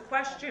call into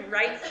question,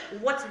 right?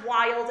 What's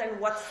wild and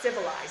what's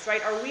civilized,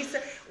 right?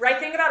 Right?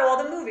 Think about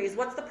all the movies.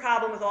 What's the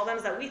problem with all them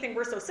is that we think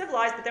we're so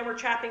civilized, but then we're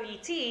trapping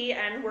E.T.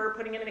 and we're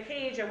putting him in a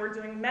cage and we're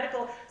doing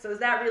medical. So is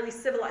that really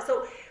civilized?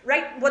 So,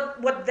 right,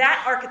 what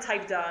that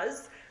archetype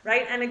does,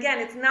 right? And again,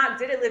 it's not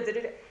did it live, did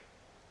it...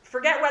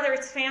 Forget whether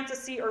it's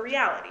fantasy or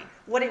reality.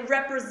 What it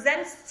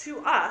represents to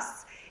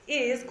us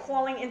is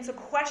calling into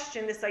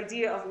question this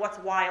idea of what's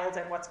wild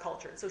and what's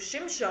cultured. So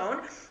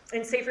Shimshon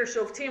in Sefer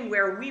Shoftim,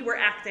 where we were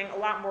acting a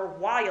lot more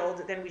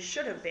wild than we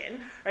should have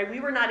been, right? We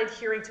were not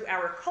adhering to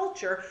our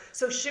culture.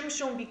 So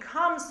Shimshon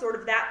becomes sort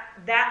of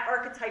that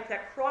archetype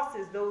that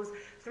crosses those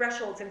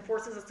thresholds and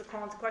forces us to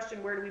call into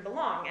question where do we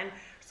belong. And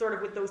sort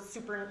of with those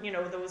super,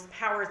 those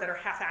powers that are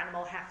half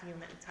animal, half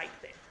human type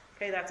thing.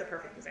 Okay, that's a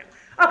perfect example.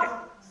 Okay.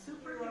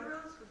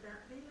 Superheroes, would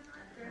that be in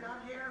it? They're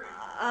not hairy.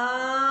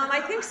 I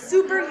think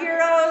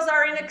superheroes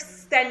are an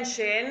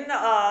extension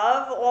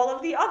of all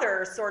of the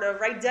other sort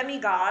of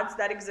demigods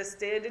that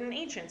existed in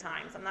ancient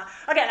times.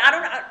 I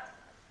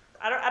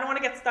don't want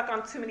to get stuck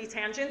on too many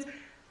tangents.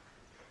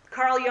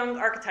 Carl Jung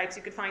archetypes,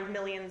 you could find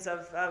millions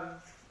of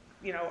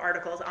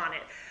articles on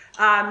it.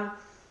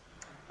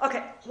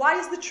 Okay, why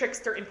is the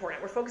trickster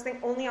important? We're focusing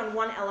only on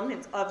one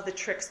element of the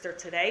trickster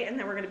today, and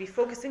then we're going to be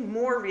focusing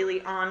more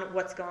really on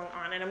what's going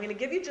on. And I'm going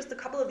to give you just a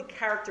couple of the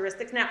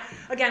characteristics. Now,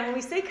 again, when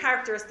we say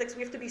characteristics,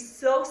 we have to be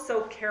so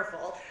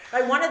careful.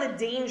 Right? One of the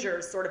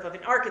dangers sort of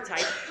an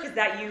archetype is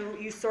that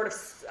you sort of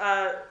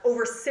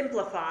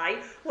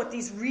oversimplify what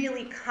these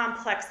really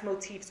complex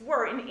motifs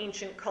were in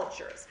ancient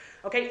cultures.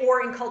 Okay,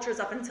 or in cultures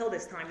up until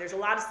this time. There's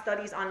a lot of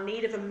studies on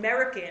Native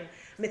American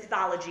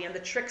mythology and the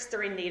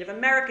trickster in Native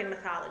American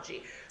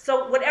mythology.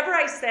 So whatever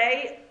I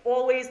say,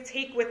 always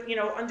take with,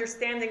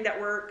 understanding that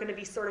we're going to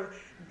be sort of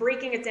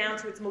breaking it down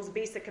to its most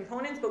basic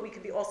components, but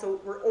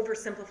we're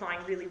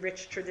oversimplifying really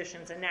rich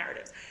traditions and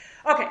narratives.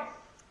 Okay,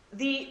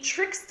 the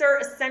trickster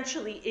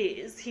essentially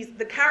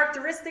the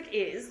characteristic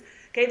is,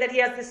 okay, that he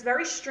has this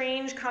very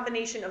strange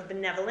combination of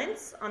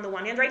benevolence on the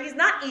one hand, right? He's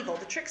not evil.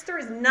 The trickster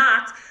is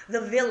not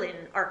the villain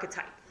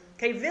archetype.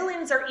 Okay,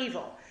 villains are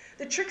evil.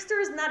 The trickster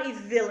is not a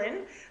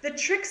villain. The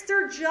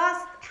trickster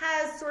just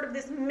has sort of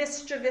this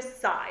mischievous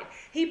side.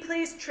 He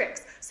plays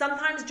tricks,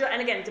 sometimes,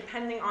 and again,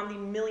 depending on the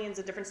millions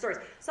of different stories,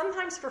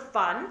 sometimes for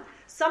fun,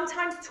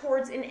 sometimes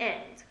towards an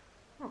end.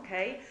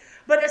 Okay?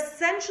 But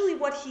essentially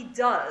what he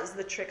does,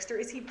 the trickster,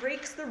 is he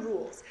breaks the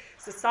rules.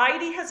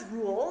 Society has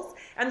rules,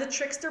 and the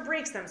trickster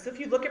breaks them. So if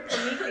you look at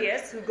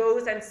Prometheus, who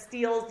goes and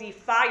steals the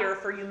fire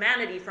for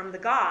humanity from the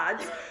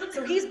gods,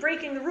 so he's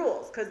breaking the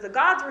rules, because the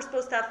gods were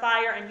supposed to have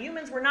fire, and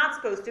humans were not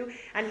supposed to,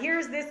 and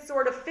here's this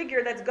sort of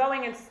figure that's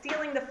going and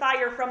stealing the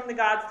fire from the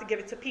gods to give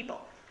it to people.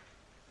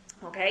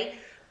 Okay?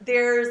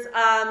 There's... So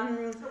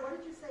what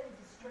did you say is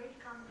a strange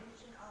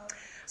combination of...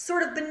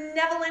 Sort of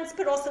benevolence,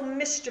 but also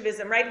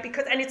mischiefism, right?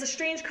 And it's a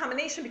strange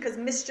combination because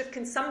mischief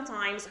can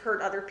sometimes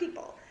hurt other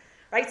people,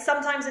 right?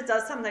 Sometimes it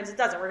does, sometimes it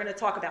doesn't. We're going to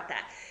talk about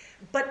that.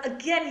 But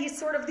again, he's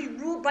sort of the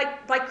rule,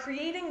 by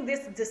creating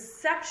this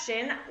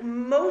deception,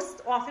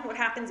 most often what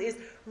happens is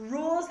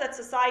rules that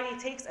society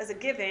takes as a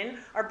given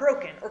are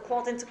broken or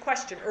called into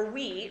question, or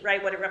we,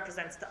 right, what it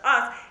represents to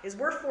us, is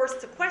we're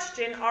forced to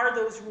question, are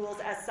those rules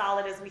as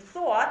solid as we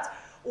thought,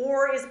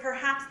 or is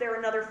perhaps there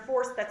another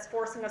force that's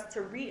forcing us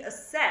to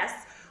reassess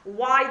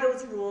why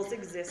those rules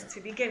exist to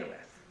begin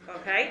with,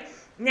 okay?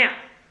 Now,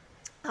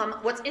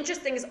 what's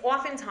interesting is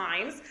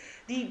oftentimes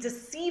the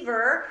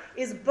deceiver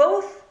is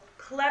both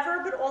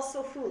clever but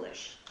also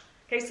foolish.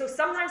 Okay, so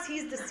sometimes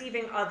he's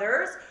deceiving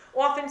others,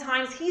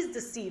 oftentimes he's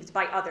deceived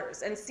by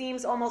others and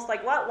seems almost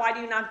like, what? Why do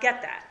you not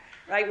get that?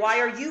 Right? Why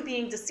are you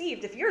being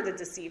deceived if you're the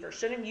deceiver?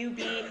 Shouldn't you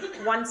be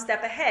one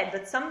step ahead?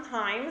 But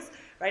sometimes,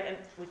 right, and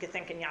we could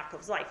think in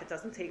Yaakov's life, it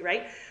doesn't take,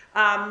 right?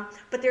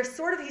 But he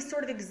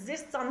sort of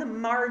exists on the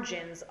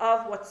margins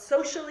of what's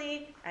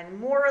socially and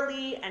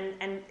morally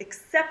and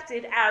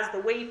accepted as the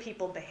way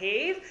people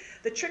behave.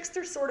 The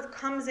trickster sort of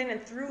comes in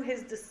and through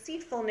his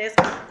deceitfulness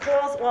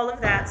calls all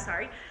of that,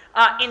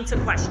 into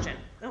question,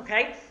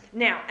 okay?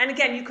 Now, and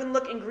again, you can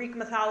look in Greek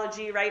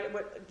mythology, right?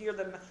 Aren't you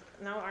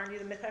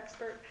the myth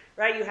expert?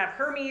 Right? You have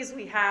Hermes,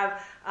 we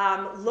have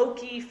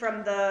Loki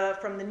from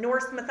the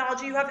Norse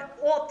mythology. You have it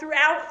all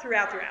throughout. There's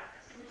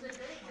a great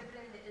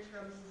exhibit in the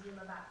Israel Museum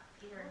about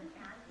Peter and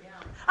Pan.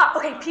 Yeah.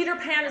 Okay, Peter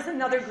Pan is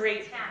another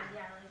great.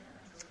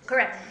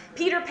 Correct.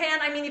 Peter Pan,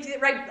 I mean,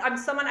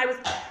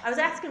 I was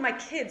asking my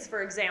kids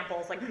for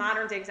examples, like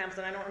modern day examples,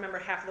 and I don't remember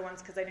half of the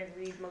ones because I didn't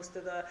read most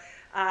of the,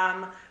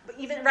 but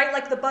even, right,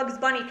 like the Bugs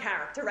Bunny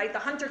character, right? The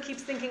hunter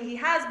keeps thinking he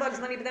has Bugs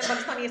Bunny, but then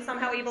Bugs Bunny is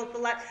somehow able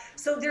to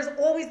so there's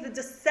always the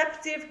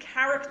deceptive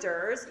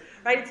characters,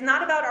 right? It's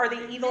not about are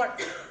they evil or,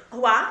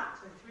 what?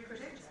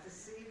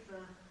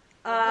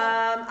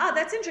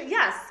 That's interesting.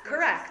 Yes,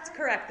 correct.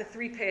 The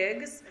three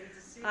pigs.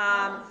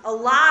 A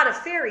lot of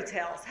fairy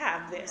tales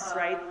have this,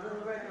 right? Little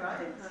Red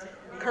Riding Hood.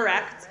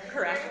 Correct.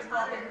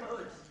 Robin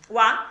Hood.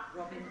 What?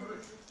 Robin Hood.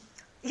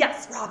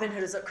 Yes, Robin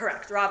Hood is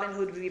correct. Robin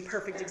Hood would be a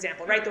perfect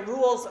example, right? The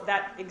rules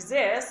that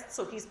exist,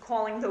 so he's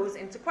calling those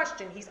into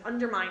question. He's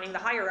undermining the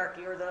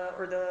hierarchy or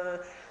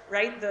the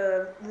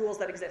rules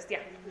that exist. Yeah.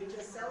 We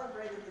just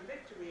celebrated the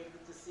victory of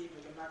the deceiver,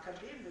 the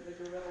Maccabim, the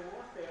guerrilla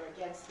warfare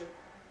against the...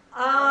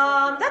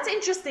 That's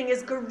interesting.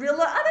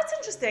 That's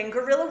interesting.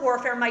 Guerrilla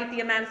warfare might be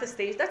a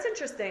manifestation. That's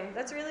interesting.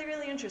 That's really,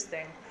 really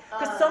interesting.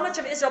 Because so much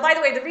of Israel, by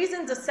the way, the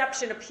reason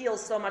deception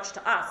appeals so much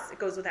to us, it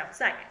goes without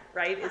saying,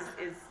 right, is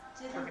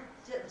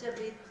Didn't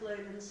David play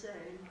insane?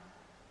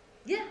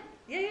 Yeah.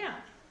 David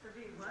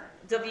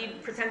what?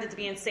 David pretended to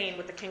be insane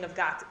with the king of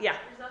Gath. Yeah.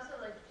 There's also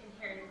like in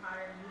Harry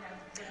Potter, you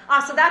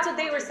have So that's what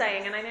they were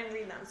saying, and I didn't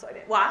read them, so I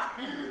didn't. What?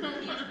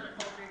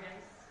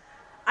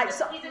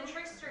 He's a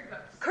trickster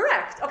ghost.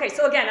 Correct. Okay,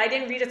 so again, I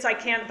didn't read it, so I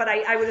can't, but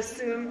I would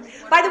assume.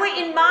 By the way,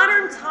 in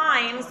modern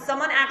times,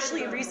 someone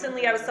actually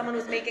recently, someone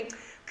was making,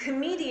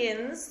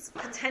 comedians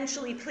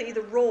potentially play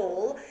the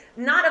role,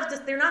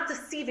 they're not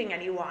deceiving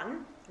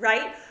anyone,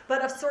 right?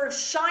 But of sort of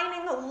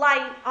shining a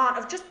light on,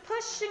 of just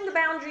pushing the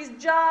boundaries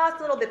just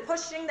a little bit,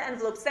 pushing the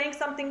envelope, saying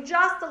something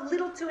just a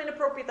little too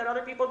inappropriate that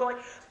other people are going,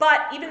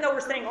 but even though we're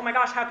saying, oh my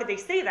gosh, how could they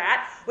say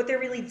that? What they're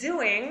really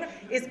doing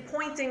is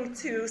pointing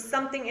to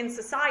something in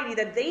society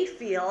that they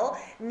feel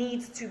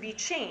needs to be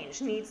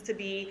changed, needs to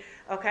be,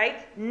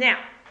 okay? Now,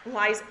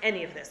 why is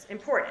any of this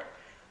important?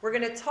 We're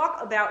going to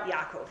talk about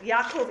Yaakov.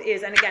 Yaakov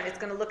is, and again, it's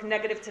going to look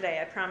negative today.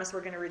 I promise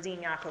we're going to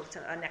redeem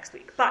Yaakov next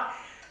week. But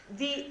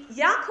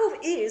Yaakov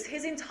is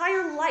his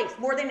entire life,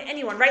 more than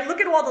anyone, right? Look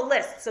at all the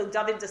lists. So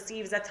David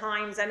deceives at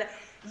times, and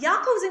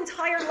Yaakov's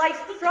entire life,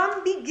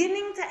 from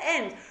beginning to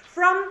end,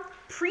 from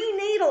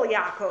prenatal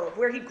Yaakov,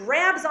 where he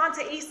grabs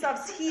onto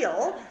Esav's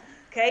heel,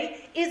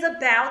 okay, is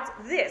about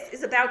this,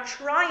 is about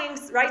trying,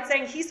 right,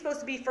 saying he's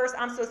supposed to be first,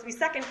 I'm supposed to be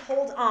second,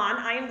 hold on,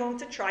 I am going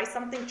to try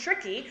something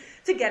tricky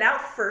to get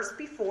out first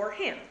before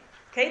him.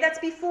 Okay, that's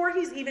before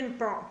he's even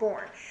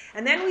born.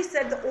 And then we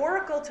said the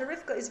oracle to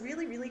Rivka is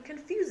really, really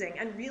confusing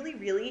and really,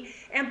 really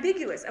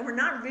ambiguous. And we're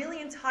not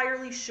really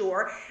entirely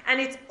sure. And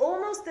it's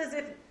almost as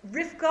if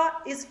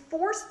Rivka is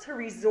forced to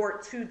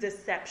resort to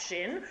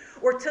deception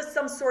or to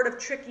some sort of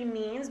tricky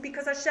means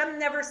because Hashem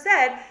never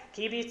said,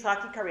 Ki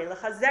b'yitzhak yikarei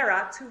lecha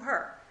zera to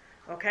her.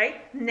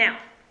 Okay, now,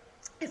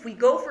 if we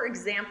go, for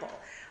example,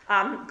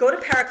 go to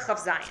Parak Chav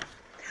Zayin.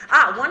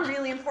 One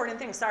really important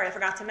thing, sorry, I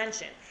forgot to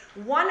mention.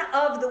 One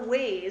of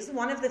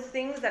the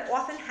things that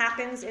often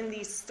happens in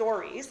these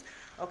stories,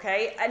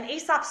 okay, and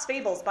Aesop's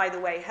Fables, by the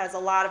way, has a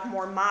lot of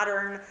more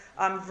modern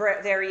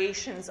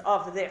variations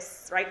of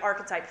this, right,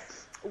 archetype.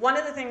 One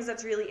of the things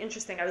that's really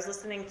interesting, I was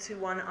listening to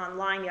one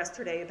online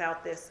yesterday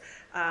about this,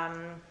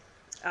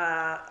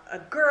 a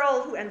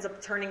girl who ends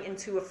up turning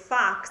into a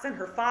fox, and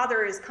her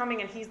father is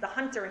coming and he's the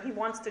hunter and he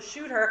wants to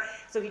shoot her,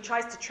 so he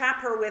tries to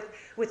trap her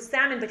with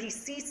salmon, but he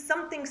sees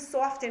something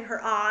soft in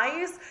her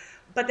eyes.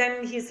 But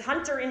then his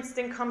hunter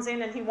instinct comes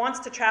in and he wants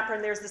to trap her,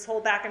 and there's this whole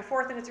back and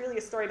forth, and it's really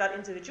a story about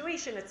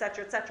individuation,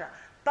 etc., etc.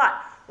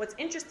 But what's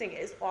interesting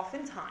is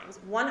oftentimes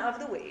one of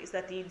the ways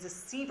that the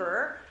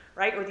deceiver,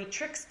 right, or the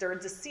trickster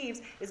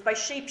deceives is by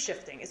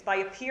shape-shifting, is by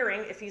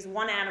appearing, if he's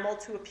one animal,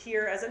 to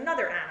appear as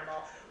another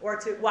animal, or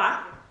to,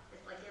 what?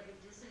 It's like every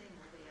Disney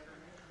movie ever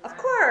made. Of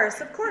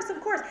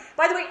course.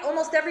 By the way,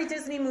 almost every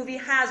Disney movie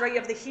has, right, you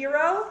have the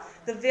hero,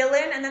 the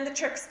villain, and then the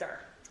trickster.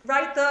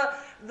 Right, the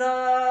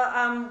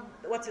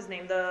what's his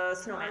name? The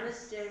snowman.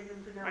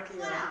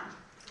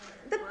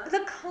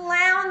 The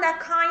clown that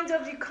kind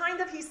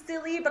of he's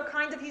silly, but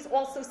kind of he's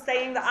also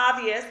saying the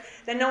obvious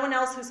that no one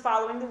else who's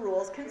following the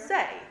rules can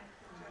say.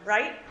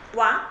 Right?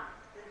 What?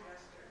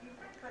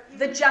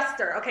 The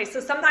jester. Okay, so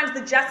sometimes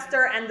the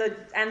jester and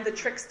the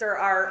trickster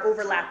are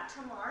overlapped.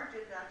 Tamar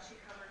did that. She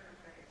covered her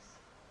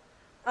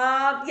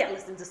face. Yeah,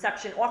 listen,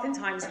 deception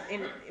oftentimes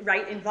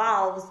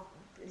involves,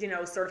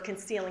 sort of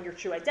concealing your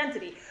true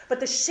identity.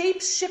 But the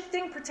shape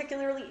shifting,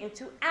 particularly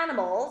into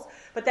animals,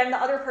 but then the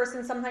other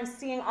person sometimes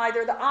seeing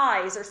either the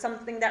eyes or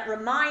something that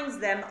reminds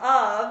them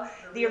of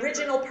the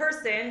original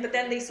person, but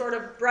then they sort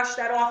of brush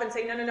that off and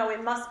say, no,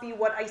 it must be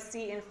what I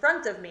see in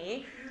front of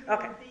me.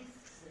 Okay.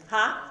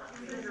 Huh?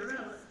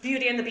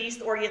 Beauty and the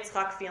Beast, or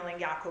Yitzchak feeling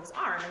Yaakov's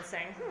arm and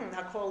saying,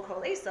 Hakol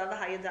kol Esav,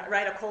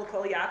 right? Hakol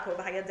kol Yaakov,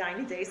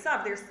 hayadayni de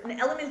Esav. There's an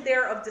element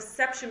there of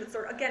deception, but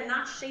sort of, again,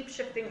 not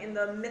shape-shifting in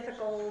the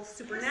mythical,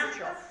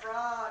 supernatural. Kissing the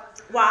frog.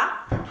 What?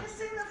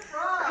 Kissing the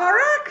frog.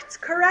 Correct.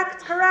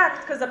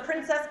 Because a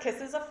princess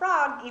kisses a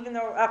frog, even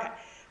though, okay.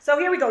 So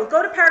here we go.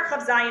 Go to Parak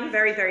Chav Zayin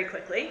very, very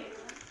quickly.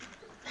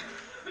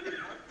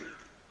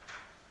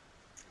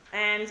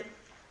 And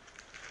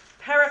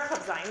Parak Chav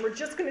Zayin, we're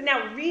just going to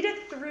now read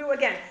it through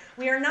again.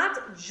 We are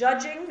not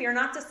judging, we are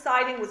not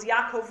deciding, was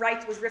Yaakov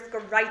right, was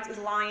Rivka right, is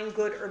lying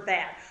good or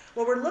bad.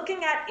 What we're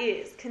looking at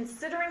is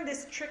considering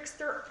this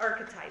trickster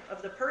archetype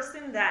of the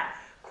person that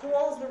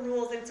calls the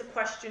rules into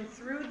question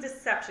through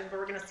deception, but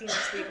we're going to see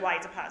next week why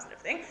it's a positive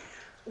thing.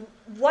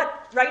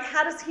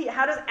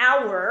 How does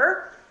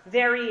our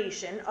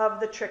variation of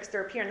the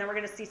trickster appear? And then we're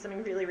going to see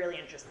something really, really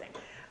interesting.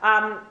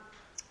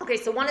 Okay,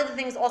 so one of the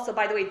things also,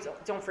 by the way,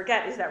 don't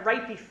forget, is that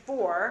right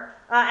before,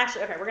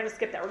 we're going to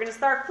skip that. We're going to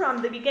start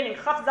from the beginning.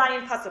 Chav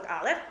Zayin Pasuk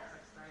Aleph.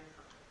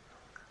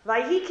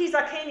 Vayhi ki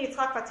zaken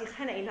Yitzchak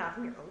vatichene einav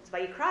mirot,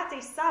 vayikrat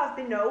Esav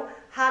bino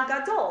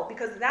hagadol,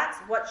 because that's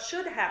what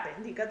should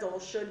happen. The gadol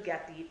should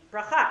get the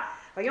bracha.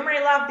 Vayomer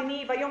elav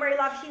bini, vayomer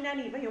elav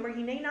hineni, vayomer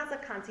hinena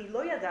zakanti,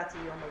 lo yadati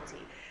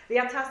yomoti.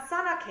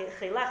 V'yatasana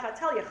chelecha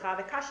telyecha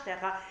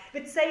v'kashtecha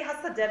v'tzei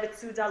hasadeh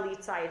v'tzuda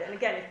litzayid. And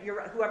again,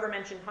 whoever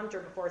mentioned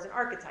hunter before is an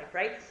archetype,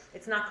 right?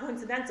 It's not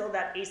coincidental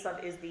that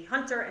Esav is the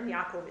hunter and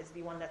Yaakov is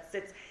the one that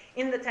sits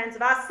in the tent.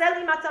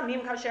 V'aseli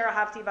matamim kasher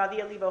ahavti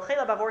v'aviyah li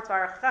v'ochela b'avor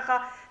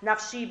tvarachcha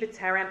nafshi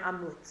b'terem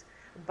amut.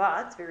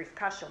 But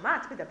V'Rivka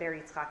shomat b'daber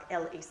Yitzchak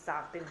el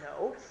Esav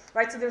beno.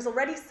 Right, so there's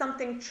already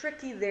something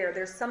tricky there.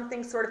 There's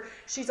something sort of,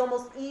 she's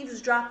almost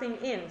eavesdropping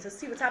in to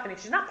see what's happening.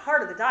 She's not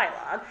part of the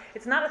dialogue.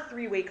 It's not a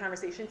three-way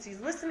conversation.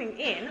 She's listening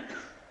in.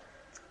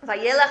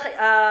 Vayelech,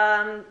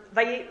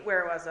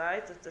 where was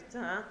I?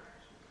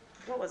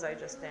 What was I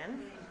just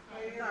in?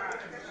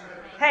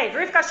 Hey,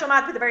 V'Rivka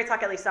shomat b'daber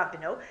Yitzchak el Esav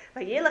beno.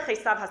 Vayelech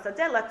Esav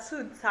hasadeh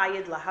latzud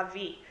tzayid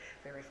lahavi.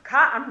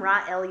 V'Rivka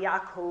amra el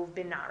Yaakov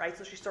bina, right?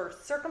 So she sort of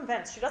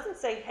circumvents. She doesn't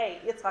say, hey,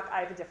 Yitzchak,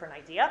 I have a different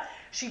idea.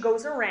 She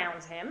goes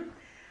around him.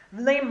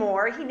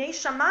 Lemor, hine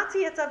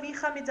shamati et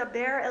avicha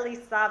midaber el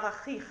Esav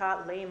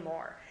achicha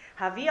lemor.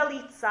 Havi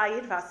ali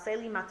tzayid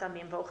v'aseli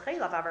matamim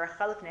v'ochela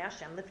v'avarachel l'fnei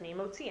Hashem l'fnei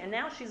moti. And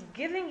now she's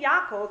giving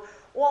Yaakov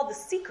all the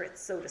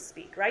secrets, so to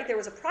speak, right? There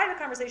was a private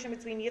conversation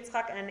between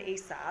Yitzchak and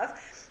Esav.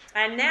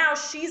 And now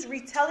she's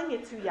retelling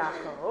it to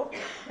Yaakov.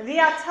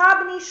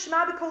 V'atabni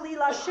shma b'koli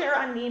lasher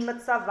ani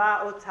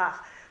matzava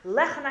otach.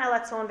 Lechna el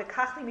atzon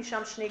v'kachli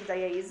misham shnei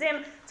gdayei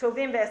yizim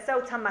tovim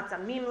v'eseu tam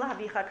matamim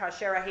lahavicha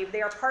kasher ahev.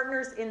 They are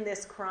partners in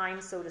this crime,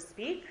 so to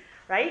speak,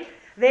 right?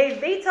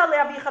 Ve'veta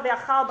le'avicha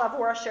ve'achal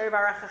bavur asher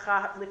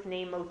v'arachacha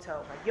lifnei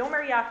moto.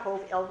 Yomer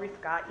Yaakov el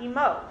Rivka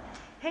imo.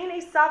 Hein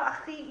Esav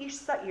achi ish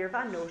sa'ir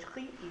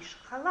v'anochi ish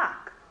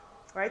chalak.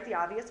 Right, the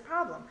obvious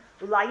problem.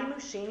 He's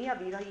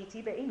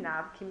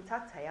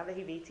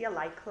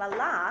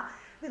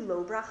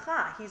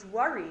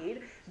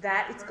worried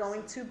that it's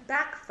going to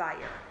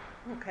backfire.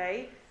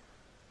 Okay?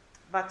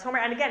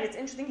 And again, it's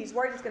interesting, he's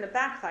worried it's going to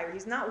backfire.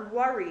 He's not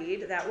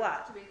worried that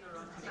what?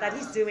 That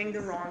he's doing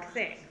the wrong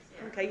thing.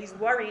 Okay, he's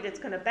worried it's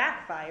going to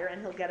backfire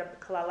and he'll get a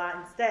klala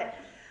instead.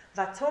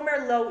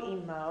 Vatomer lo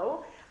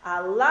imo,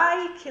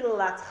 alai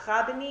kilat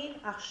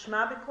chabni,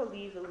 achshma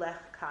bekoli v'lech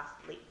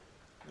kachli.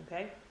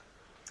 Okay?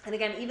 And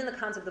again, even the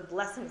concept of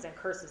blessings and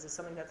curses is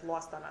something that's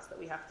lost on us, that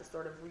we have to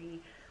sort of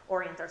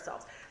reorient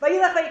ourselves. And the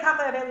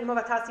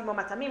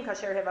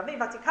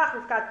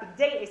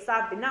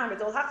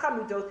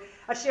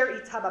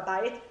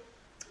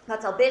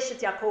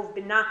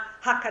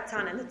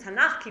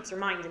Tanakh keeps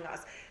reminding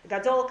us,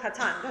 Gadol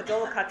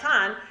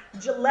Katan,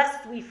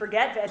 lest we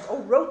forget that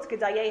Orot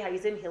Gedayeh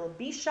Hayizim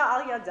Hilbisha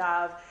Al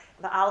Yadav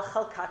Va'al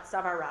Chalkat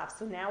Savarav.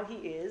 So now he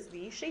is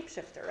the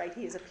shapeshifter, right?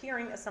 He is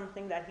appearing as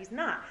something that he's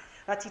not.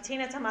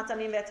 ותיתן את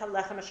המטעמים ואת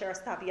הלחם אשר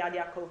עשתה ביד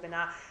יעקב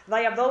בנה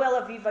ויבוא אל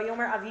אביו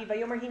ויאמר אביו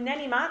ויאמר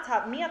הנני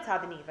מי אתה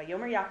בני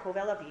ויאמר יעקב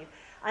אל אביו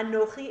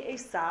אנוכי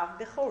עשיו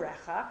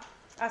בכורך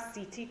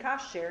עשיתי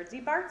כאשר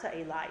דיברת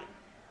אליי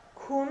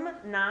קום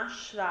נא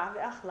שבה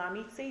ואכלה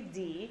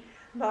מצידי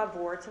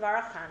בעבור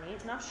תברכני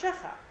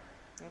נפשך.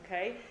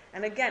 Okay,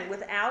 and again,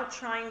 without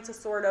trying to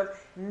sort of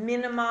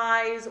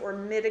minimize or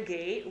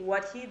mitigate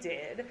what he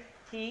did,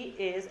 he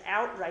is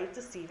outright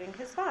deceiving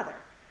his father.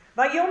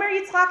 Vayomer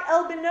Yitzchak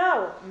el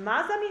beno,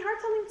 maza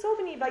miharta limtzo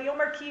b'ni,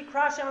 vayomer ki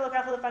yikra Hashem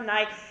Elokecha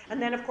lefanai,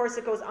 and then of course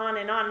it goes on,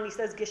 and he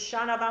says,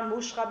 Geshana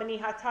v'amushcha b'ni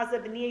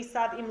hataza b'ni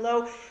Esav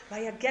imlo,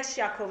 vayagesh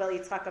Yaakov el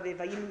Yitzchak aviv,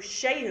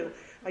 vayimushehu,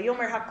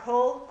 vayomer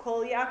hakol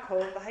kol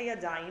Yaakov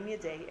v'hayadayim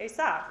yedei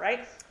Esav,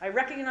 right? I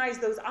recognize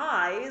those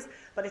eyes,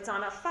 but it's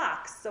on a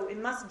fox, so it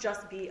must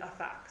just be a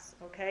fox,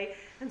 okay?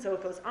 And so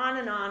it goes on,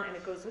 and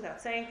it goes without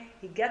saying,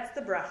 he gets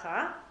the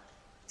bracha,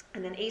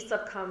 and then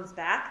Esav comes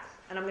back,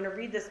 and I'm going to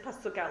read this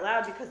pasuk out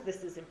loud because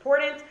this is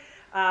important.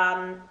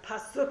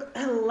 Pasuk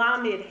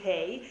Lamed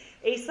Hey.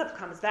 Esav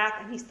comes back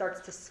and he starts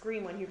to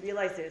scream when he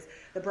realizes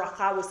the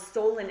bracha was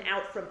stolen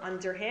out from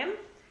under him.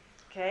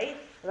 Okay.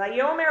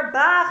 Vayomer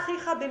ba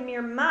achicha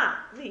b'mirma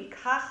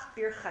v'ikach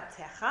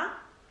birchatecha.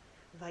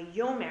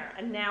 Vayomer.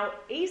 And now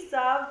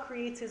Esav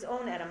creates his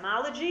own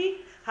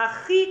etymology.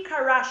 Hachi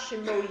kara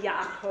shemo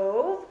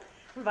Yaakov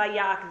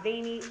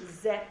vayakveni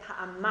ze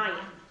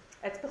pa'amayim.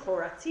 Et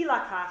bechorati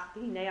lakach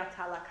v'hinei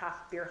ata lakach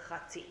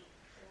birchati.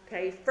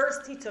 Okay,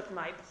 first he took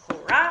my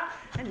bechorah,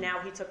 and now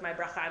he took my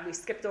bracha. And we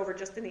skipped over,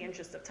 just in the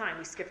interest of time,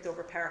 we skipped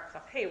over Parak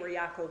Chaf Hey, where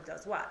Yaakov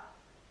does what?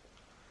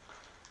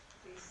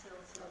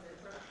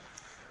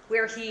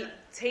 Where he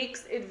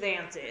takes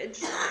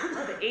advantage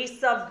of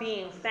Esav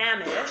being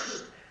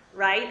famished,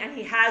 right? And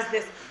he has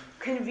this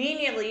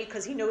conveniently,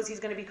 because he knows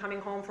he's going to be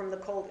coming home from the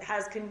cold,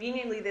 has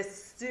conveniently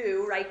this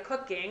stew, right,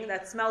 cooking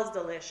that smells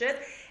delicious,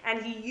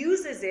 and he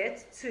uses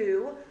it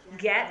to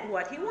get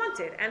what he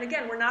wanted. And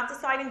again, we're not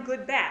deciding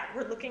good, bad.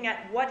 We're looking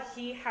at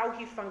how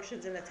he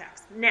functions in the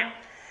text. Now,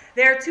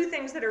 there are two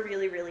things that are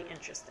really, really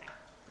interesting,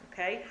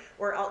 okay?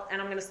 And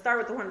I'm going to start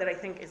with the one that I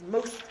think is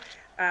most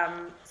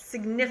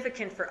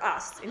significant for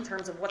us in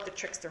terms of what the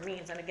trickster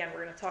means. And again,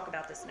 we're going to talk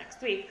about this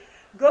next week.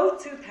 Go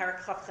to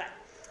Parak Chaf Chet.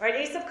 Right,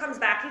 Esav comes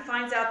back, he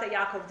finds out that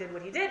Yaakov did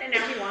what he did, and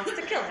now he wants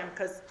to kill him,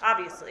 because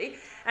obviously.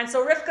 And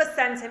so Rivka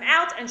sends him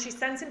out, and she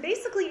sends him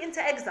basically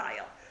into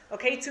exile,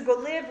 okay, to go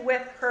live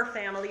with her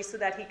family so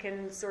that he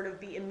can sort of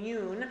be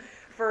immune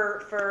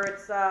for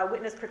its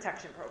witness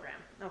protection program,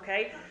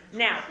 okay?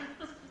 Now,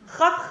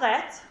 Chaf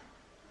Chet,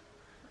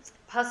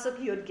 Pasuk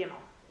Yud Gimel,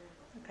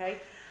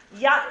 okay?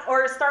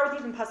 Or start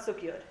with even Pasuk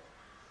Yud.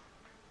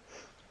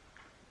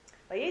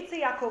 ויצא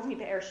יעקב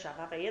מבאר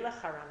שבע, וילך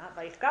חרנה,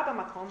 ויפגע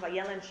במקום,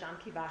 וילן שם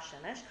כי באה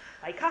השמש,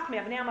 ויקח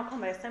מאבני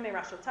המקום, וישם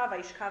מראשותיו,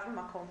 וישכב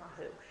במקום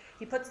ההוא.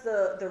 He puts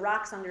the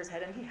rocks under his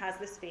head, and he has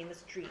this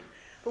famous dream.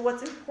 But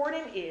what's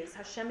important is,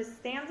 Hashem is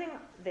standing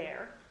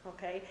there,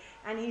 okay,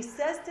 and he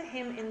says to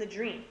him in the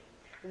dream,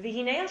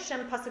 והנה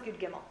Hashem, pasuk Yud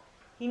Gimel,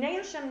 הנה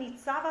Hashem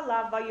ניצב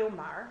עליו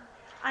ויאמר,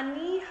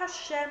 אני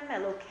השם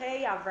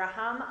אלוקי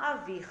אברהם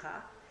אביך,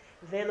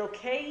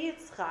 ואלוקי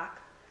יצחק,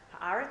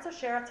 הארץ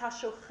אשר אתה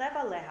שוכב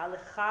עליה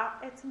לך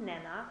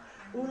אתננה,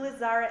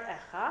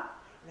 ולזרעך,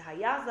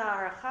 והיה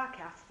זרעך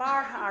כעפר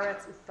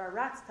הארץ,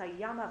 ופרצת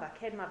ימה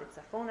וקדמה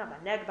וצפונה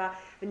ונגבה,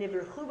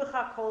 ונברכו בך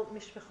כל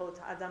משפחות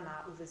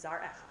האדמה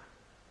ובזרעך.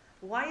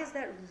 Why is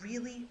that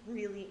really,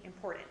 really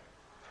important?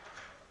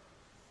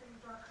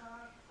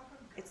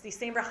 It's the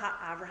same bracha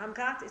Avraham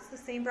got. It's the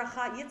same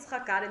bracha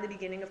Yitzchak got in the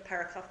beginning of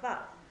Perek Chavav.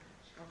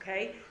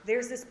 Okay?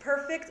 There's this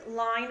perfect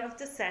line of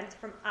descent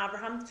from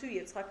Avraham to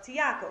Yitzchak to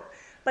Yaakov.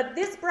 But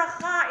this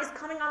bracha is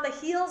coming on the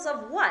heels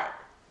of what?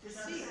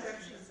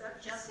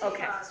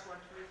 Okay.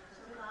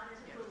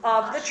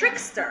 Of the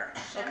trickster.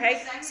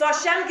 Okay? So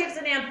Hashem gives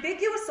an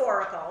ambiguous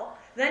oracle.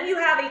 Then you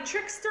have a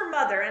trickster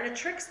mother and a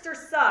trickster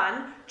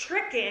son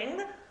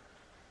tricking,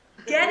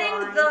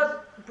 getting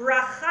the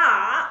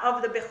bracha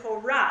of the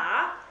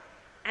Bechorah,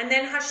 and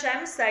then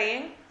Hashem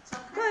saying,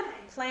 good,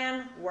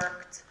 plan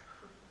worked.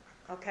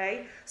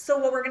 Okay? So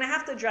what we're going to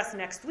have to address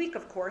next week,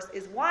 of course,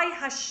 is why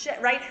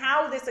Hashem, right,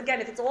 how this, again,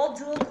 if it's all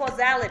dual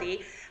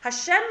causality,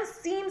 Hashem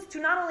seems to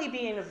not only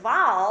be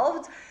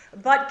involved,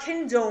 but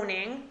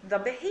condoning the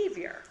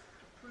behavior.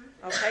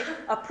 Okay?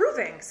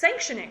 Approving,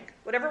 sanctioning,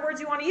 whatever words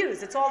you want to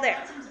use, it's all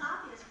there. It seems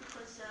obvious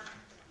because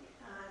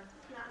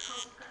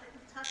Yaakov got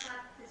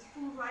his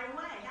food right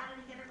away. How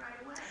did he get it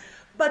right away?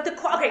 But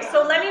okay,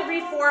 so let me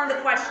reform the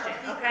question,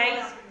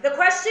 okay? The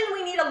question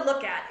we need to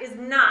look at is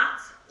not,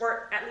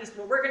 or at least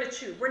what we're going to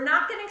choose. We're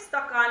not getting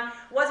stuck on,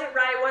 was it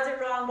right, was it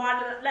wrong,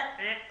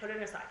 put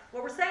it aside.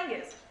 What we're saying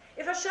is,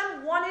 if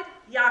Hashem wanted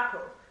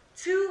Yaakov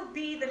to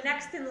be the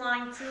next in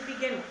line to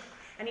begin with,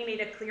 and he made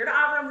it clear to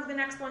Abraham who the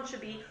next one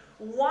should be,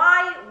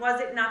 why was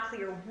it not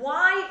clear?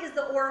 Why is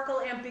the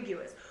oracle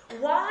ambiguous?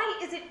 Why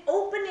is it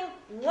opening?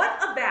 What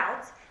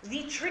about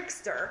the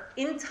trickster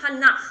in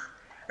Tanakh?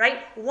 Right?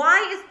 Why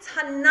is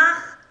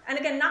Tanakh, and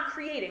again, not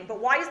creating, but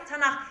why is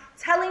Tanakh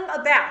telling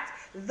about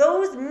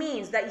those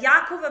means that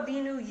Yaakov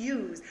Avinu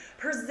used,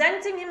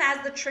 presenting him as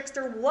the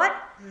trickster? What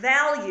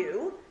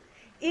value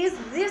is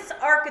this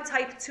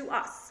archetype to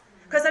us?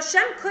 Because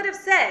Hashem could have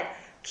said,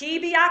 Ki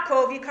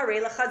b'Yaakov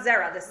yikarei lecha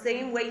zera, the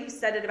same way he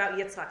said it about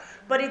Yitzchak.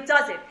 But it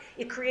doesn't.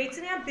 It creates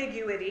an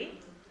ambiguity.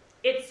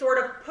 It sort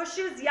of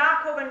pushes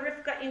Yaakov and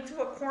Rivka into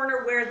a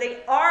corner where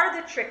they are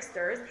the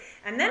tricksters,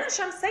 and then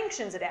Hashem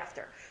sanctions it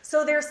after.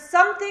 So there's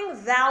something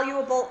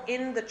valuable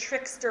in the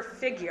trickster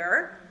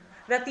figure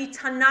that the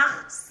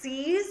Tanakh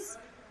sees,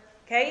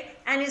 okay,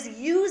 and is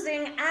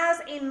using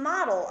as a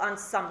model on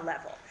some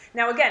level.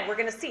 Now again, we're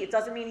going to see, it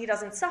doesn't mean he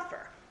doesn't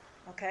suffer.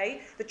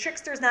 Okay? The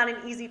trickster is not an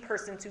easy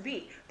person to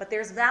be, but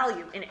there's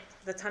value in it.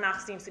 The Tanakh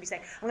seems to be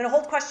saying. I'm going to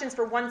hold questions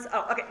for once.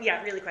 Oh, okay,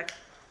 yeah, really quick.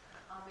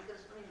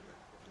 Because, I mean,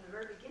 from the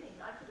very beginning,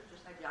 I could have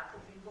just had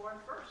Yaakov being born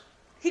first.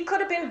 He could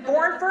have been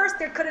born first.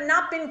 There could have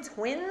not been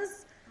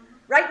twins.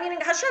 Right? Meaning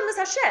Hashem is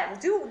Hashem.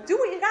 Do what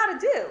you got to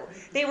do.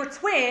 They were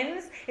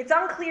twins. It's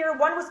unclear.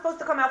 One was supposed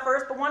to come out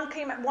first, but one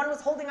was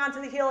holding on to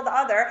the heel of the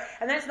other.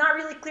 And then it's not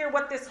really clear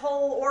what this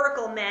whole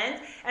oracle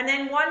meant. And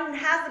then one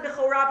has the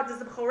Bechorah, but does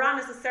the Bechorah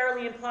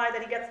necessarily imply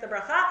that he gets the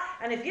bracha?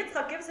 And if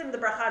Yitzchak gives him the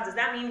bracha, does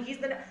that mean he's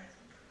the...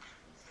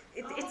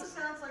 It almost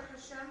sounds like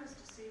Hashem is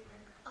deceiving.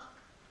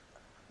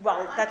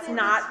 Well, that's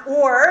not...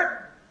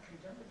 Or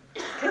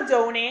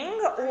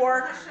condoning,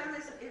 or... Hashem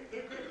is,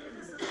 this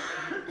is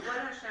what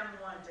Hashem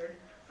wanted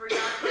for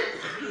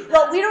Yaakov to be.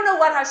 Well, we don't know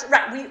what Hashem...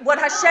 Right, what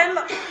Hashem...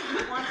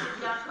 He wanted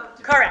Yaakov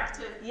to Correct.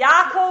 To,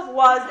 Yaakov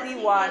was because the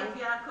he one...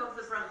 gave Yaakov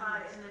the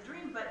bracha in the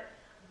dream, but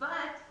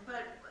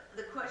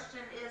the question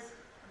is,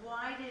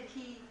 why did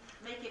he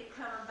make it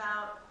come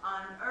about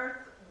on earth,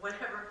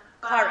 whatever,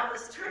 by all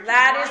this trickery?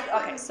 That is, Why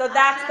okay, couldn't so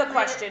that's the Hashem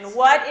question. make it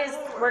What is,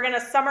 straightforward? we're going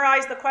to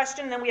summarize the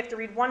question, then we have to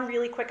read one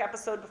really quick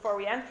episode before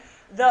we end.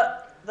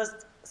 The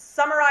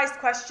summarized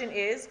question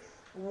is,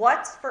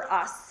 what for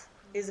us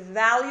is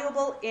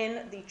valuable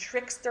in the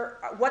trickster?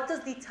 What does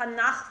the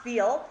Tanakh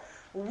feel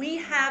we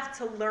have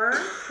to learn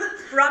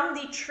from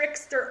the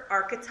trickster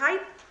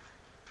archetype,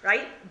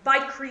 right? By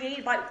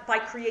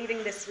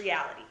creating this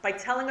reality, by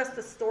telling us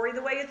the story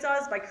the way it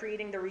does, by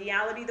creating the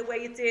reality the way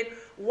it did.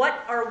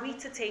 What are we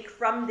to take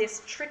from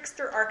this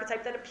trickster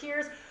archetype that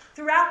appears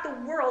throughout the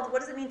world? What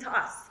does it mean to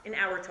us in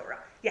our Torah?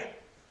 Yeah. I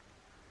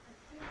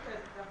think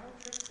that the whole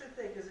trickster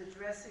thing is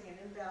addressing an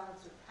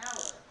imbalance of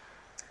power.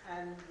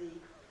 And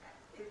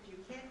if you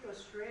can't go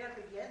straight up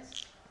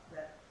against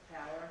that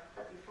power,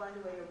 you find a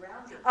way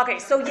around it. Okay,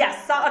 so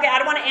yes. Okay, I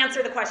don't want to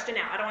answer the question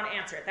now. I don't want to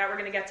answer it. That we're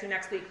going to get to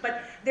next week.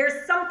 But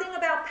there's something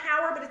about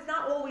power, but it's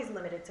not always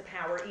limited to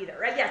power either,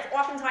 right? Yes,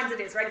 oftentimes it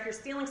is, right? If you're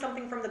stealing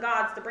something from the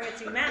gods to bring it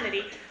to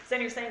humanity,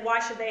 then you're saying, why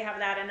should they have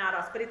that and not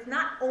us? But it's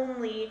not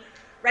only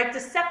right?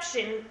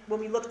 Deception, when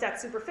we looked at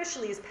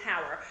superficially, is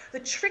power. The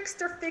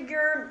trickster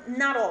figure,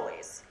 not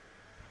always,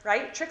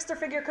 right? Trickster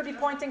figure could be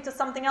pointing to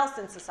something else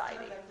in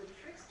society. But the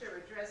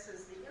trickster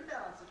addresses the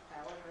imbalance of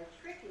power by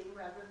tricking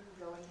rather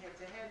than going head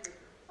to head with her.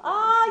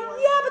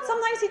 Yeah, but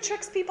sometimes he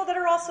tricks people that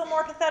are also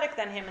more pathetic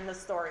than him in the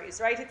stories,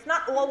 right? It's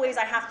not always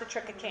I have to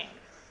trick a king.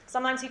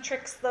 Sometimes he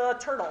tricks the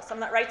turtle,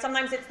 right?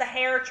 Sometimes it's the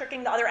hare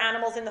tricking the other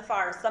animals in the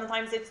forest.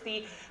 Sometimes it's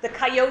the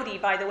coyote,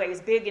 by the way, is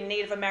big in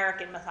Native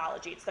American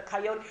mythology. It's the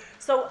coyote.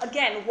 So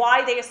again,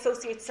 why they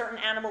associate certain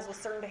animals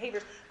with certain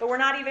behaviors, but we're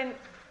not even,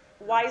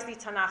 why is the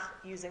Tanakh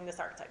using this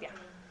archetype? Yeah.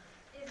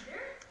 Is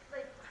there,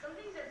 like,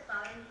 something that's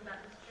bothering me about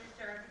this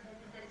trickster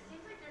archetype is that it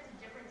seems like there's a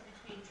difference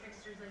between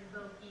tricksters like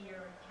Loki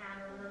or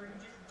Cantor who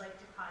just like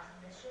to cause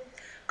mischief.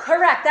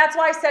 Correct. That's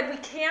why I said we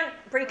can't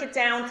break it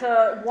down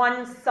to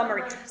one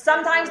summary.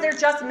 Sometimes they're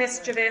just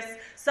mischievous.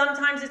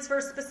 Sometimes it's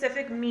for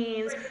specific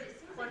means.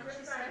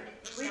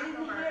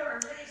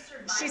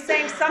 She's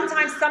saying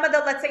sometimes some of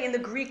the, let's say in the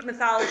Greek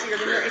mythology,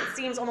 it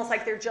seems almost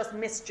like they're just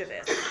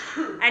mischievous.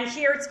 And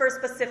here it's for a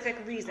specific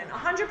reason.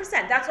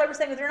 100%. That's why we're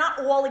saying that they're not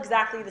all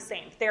exactly the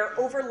same. They're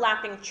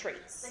overlapping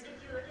traits. Like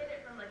if you look at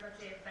it from like, let's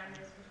say, a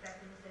feminist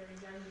perspective instead of a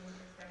Jungian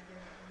perspective,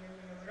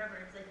 or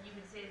whatever, it's like you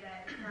could say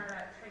that it's not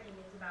about tricking,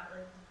 it's about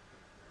like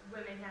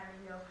women having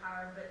no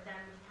power, but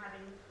them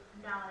having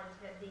knowledge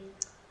that they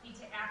need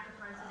to act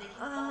upon, so they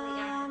can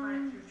only act upon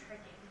it through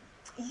tricking.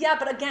 Yeah,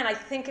 but again, I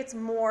think it's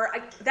more,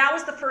 that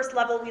was the first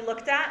level we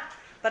looked at,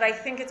 but I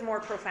think it's more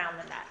profound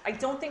than that. I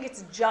don't think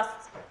it's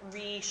just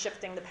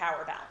reshifting the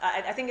power balance.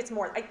 I think it's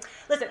more,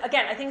 listen,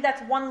 again, I think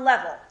that's one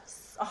level.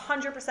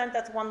 100%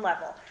 that's one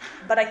level.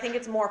 But I think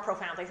it's more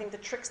profound. I think the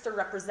trickster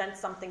represents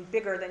something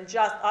bigger than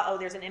just,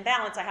 there's an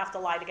imbalance, I have to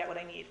lie to get what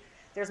I need.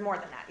 There's more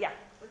than that, yeah.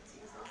 But it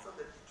seems also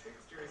that the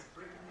trickster is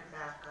bringing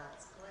about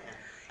God's plan.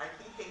 Like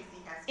he thinks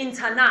he has to In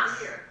Tanakh.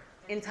 clear.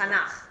 In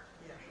Tanakh.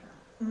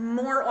 Yeah.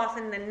 More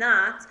often than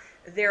not,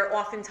 they're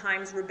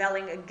oftentimes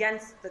rebelling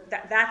against,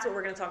 that's what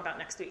we're going to talk about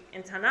next week.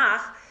 In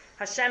Tanakh,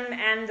 Hashem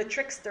and the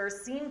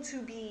tricksters seem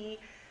to be,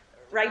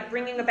 right,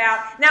 bringing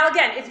about. Now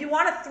again, if you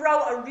want to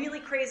throw a really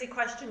crazy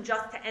question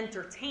just to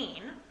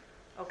entertain,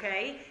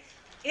 okay,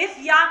 if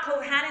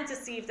Yaakov hadn't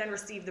deceived and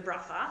received the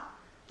bracha,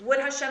 would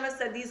Hashem have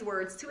said these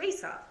words to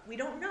Esav? We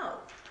don't know,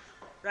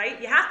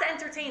 right? You have to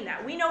entertain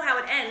that. We know how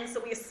it ends,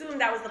 so we assume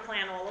that was the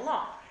plan all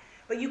along.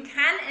 But you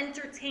can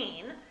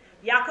entertain,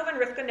 Yaakov and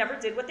Rivka never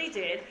did what they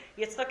did.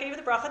 Yitzchak gave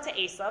the bracha to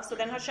Esav, so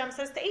then Hashem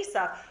says to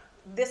Esav,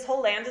 this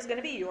whole land is going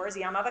to be yours,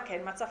 Yam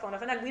Avaked, Matzafon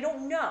Avanag. We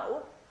don't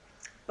know,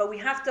 but we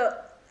have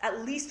to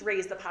at least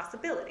raise the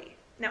possibility.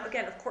 Now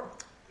again, of course,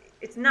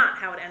 it's not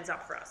how it ends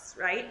up for us,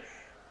 right?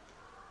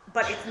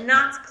 But it's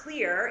not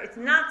clear, it's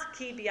not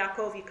Ki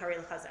B'Yaakov Yikarei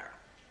L'Chazara.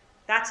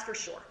 That's for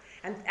sure.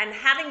 And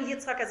having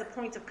Yitzchak as a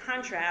point of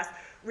contrast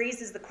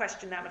raises the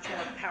question that much more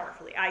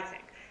powerfully, I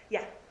think.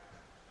 Yeah.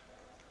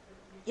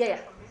 Yeah.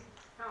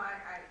 No,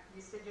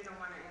 you said you don't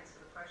want to answer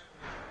the question.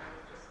 I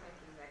was just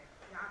thinking that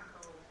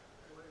Yaakov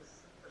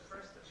was the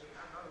first of the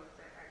Avot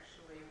that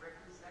actually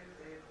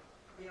represented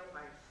real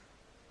life.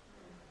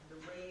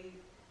 The way,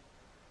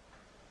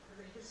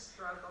 his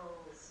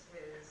struggles,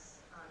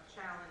 his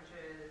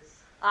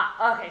challenges.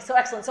 Okay, so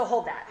excellent. So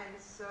hold that. And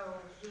so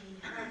he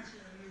had to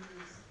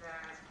use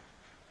that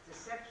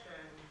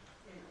deception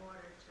in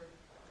order to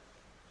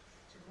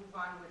move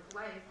on with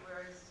life,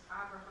 whereas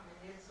Abraham and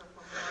Yitzchak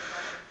were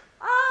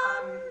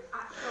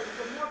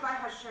more by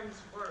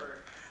Hashem's word.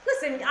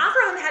 Listen,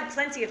 Abraham had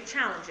plenty of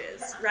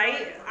challenges,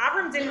 right?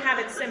 Abraham didn't have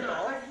it simple.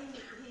 But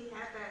he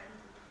had that,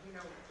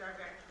 direct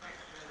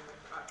connection with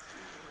God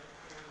speaking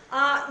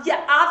with him.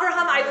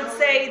 Abraham, I would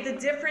say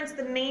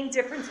the main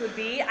difference would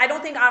be, I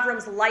don't think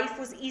Abraham's life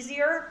was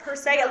easier per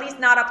se, at least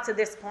not up to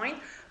this point.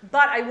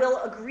 But I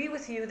will agree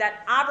with you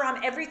that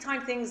Abraham, every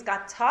time things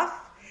got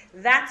tough,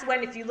 that's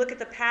when, if you look at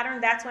the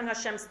pattern, that's when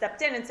Hashem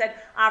stepped in and said,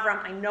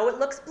 Abraham, I know it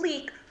looks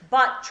bleak,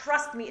 but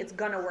trust me, it's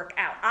going to work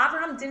out.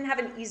 Abraham didn't have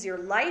an easier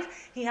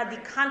life. He had the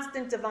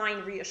constant divine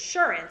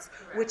reassurance,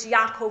 which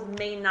Yaakov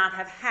may not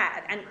have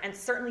had, and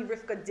certainly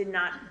Rivka did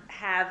not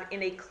have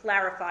in a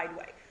clarified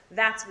way.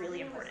 That's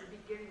really important. He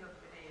was the beginning of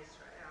Bnei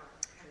Israel,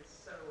 and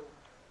so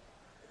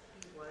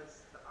he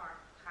was the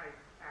archetype,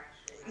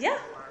 actually.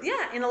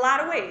 Yeah, in a lot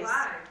of ways.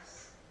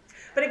 Lives.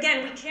 But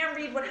again, we can't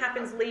read what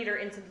happens later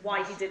into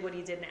why he did what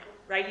he did now,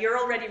 right? You're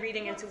already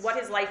reading into what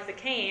his life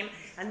became,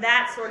 and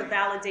that sort of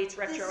validates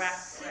The retroactively.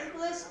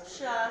 simplest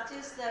shot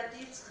is that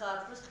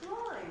Yitzchak was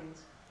blind.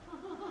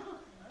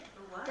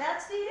 What?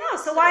 That's the No,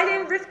 answer. so why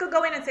didn't Rivka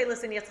go in and say,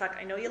 listen, Yitzchak,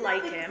 I know you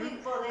like him,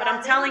 but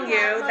I'm telling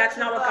you, that's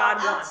not what God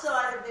wants.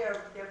 Outside of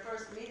their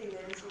first meeting, they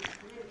didn't seem to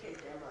communicate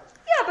that much.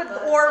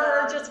 Yeah,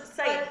 or just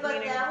say it. But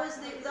Meaning, that was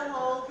the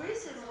whole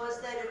reason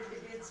was that if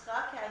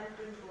Yitzchak hadn't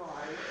been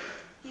blind,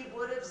 he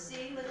would have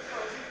seen the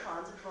pros and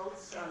cons of both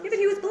sons. yeah, but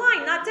he was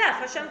blind, not deaf.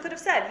 Hashem could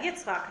have said,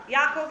 Yitzchak,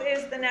 Yaakov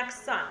is the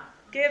next son.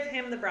 Give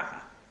him the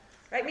bracha.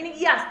 Right? Meaning,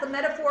 yes, the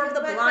metaphor of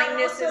the But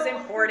blindness also, is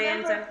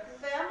important. remember, And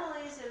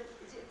families, and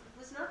it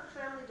was not the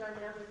family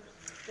dynamic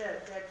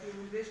that you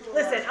visualize.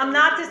 Listen, I'm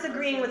not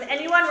disagreeing with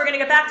anyone. We're going to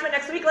get back to it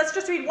next week. Let's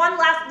just read one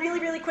last really,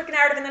 really quick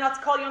narrative, and then I'll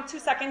call you in 2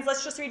 seconds.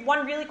 Let's just read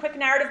one really quick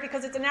narrative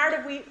because it's a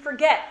narrative we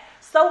forget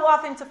so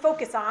often to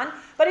focus on,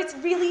 but it's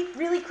really,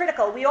 really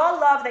critical. We all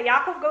love that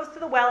Yaakov goes to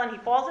the well and he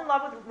falls in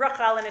love with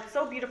Rachel, and it's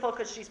so beautiful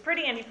because she's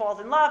pretty and he falls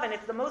in love, and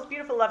it's the most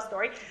beautiful love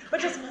story.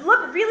 But just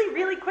look really,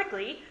 really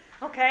quickly,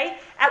 okay,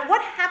 at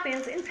what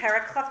happens in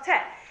Perek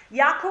Chavtet.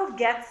 Yaakov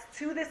gets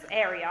to this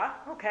area,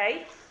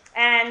 okay,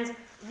 and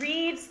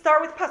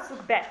start with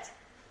Pasuk Bet.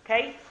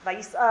 Okay,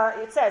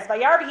 it says,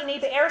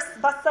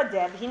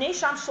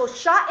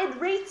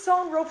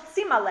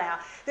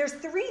 there's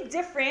 3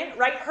 different,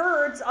 right,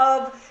 herds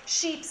of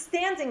sheep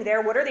standing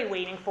there. What are they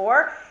waiting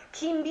for?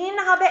 Because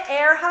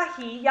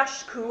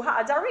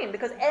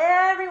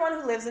everyone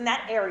who lives in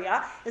that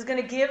area is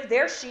going to give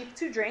their sheep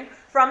to drink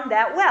from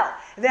that well.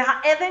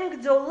 But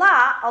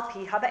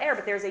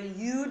there's a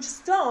huge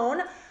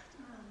stone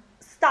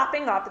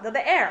stopping up the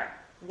Be'er.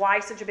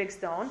 Why such a big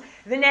stone?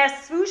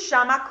 V'nesfu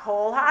shama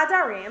kol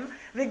ha'adarim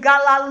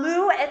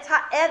v'galalu et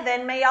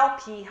ha'even me'al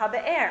pi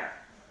ha'be'er.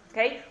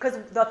 Okay? Because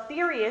the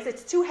theory is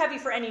it's too heavy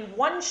for any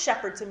one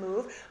shepherd to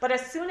move, but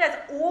as soon as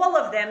all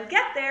of them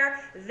get there,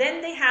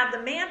 then they have the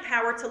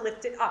manpower to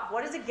lift it up.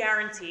 What does it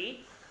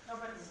guarantee?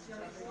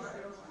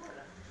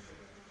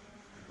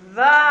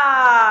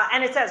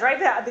 And it says, right,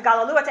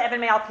 v'galalu et ha'even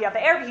me'al pi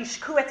ha'be'er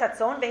v'hishku et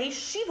hatzon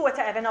v'hishivu et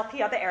ha'even al pi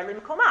ha'be'er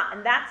limkoma.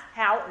 And that's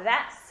how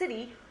that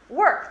city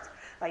worked.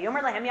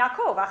 ויאמר להם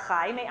יעקב,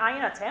 אחי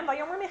מאין אתם?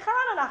 ויאמר מחרן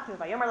אנחנו.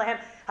 ויאמר להם,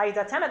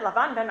 הידעתם את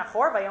לבן בן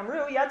נחור?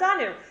 ויאמרו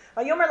ידענו.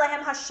 ויאמר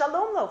להם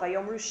השלום לו.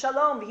 ויאמרו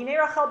שלום.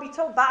 והנה רחל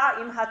בתו באה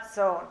עם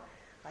הצאן.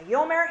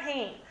 ויאמר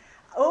הן,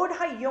 עוד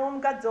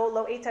היום גדול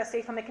לא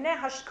אתאסף המקנה,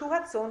 השקו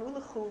הצאן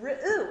ולכו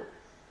ראו.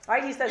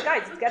 Right, he says,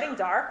 guys, it's getting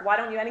dark. Why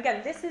don't you? And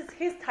again, this is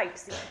his type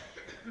scene.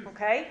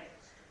 Okay?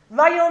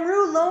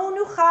 ויאמרו לא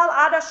נוכל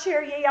עד אשר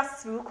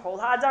ייאספו כל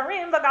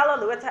העדרים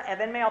וגללו את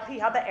האבן מעל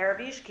פי הבאר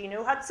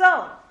וישכנו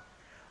הצאן.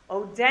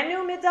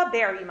 Odenu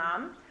midaber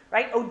imam,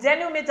 right?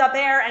 Odenu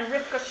midaber, and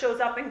Rivka shows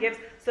up and gives.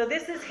 So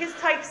this is his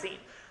type scene.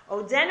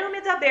 Odenu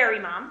midaber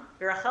imam,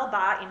 v'Rachel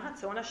ba'a im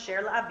hatzon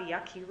asher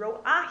la'avia ki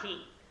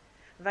ro'ahi.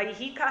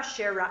 Vayihi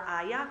ka'asher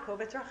ra'a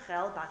Yaakov et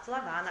Rachel bat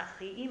Lavan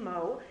achi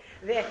imo,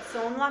 ve'et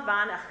tzon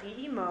Lavan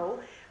achi imo,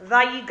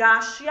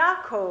 vayigash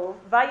Yaakov,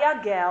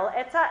 vayagel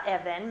et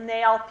ha'even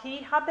ne'al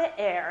pi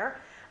ha'be'er,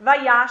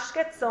 vayash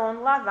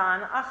ketzon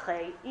Lavan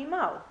achi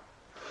imo.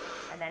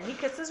 And then he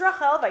kisses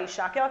Rachel,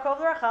 vayishak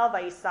Yaakov Rachel,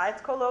 vayisa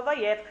et kolo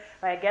vayet,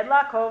 vayaged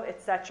Yaakov,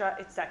 etc.,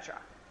 etc.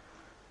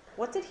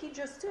 What did he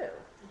just do?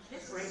 He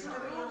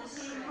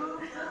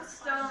moved the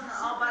stone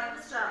all by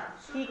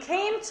himself. He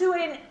came to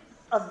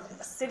a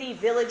city,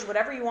 village,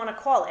 whatever you want to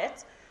call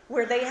it,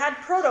 where they had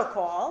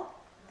protocol,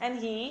 and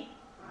he...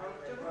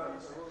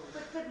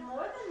 But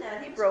more than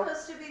that, he was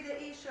supposed to be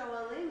the Ish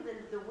Oalim,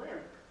 the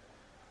wimp.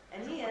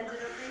 And he ended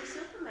up being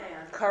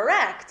Superman.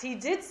 Correct. He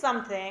did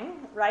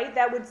something, right,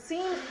 that would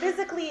seem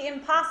physically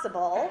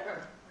impossible,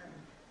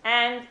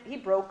 and he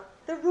broke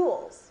the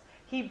rules.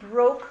 He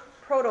broke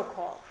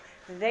protocol.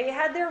 They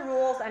had their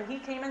rules, and he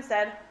came and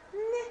said,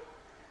 meh.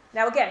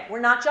 Now again, we're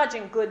not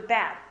judging good,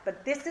 bad,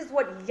 but this is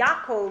what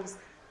Yaakov's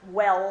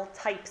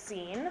well-type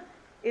scene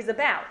is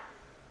about.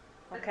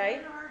 Okay? But they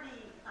had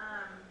already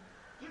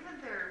given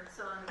their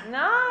son...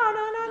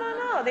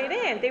 No, they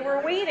didn't. They were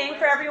waiting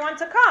for everyone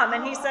to come,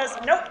 and he says,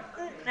 nope,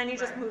 and he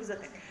just moves the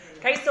thing.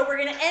 Okay, so we're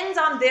going to end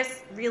on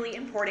this really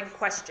important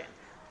question.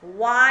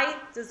 What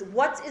is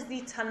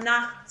the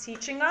Tanakh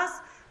teaching us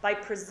by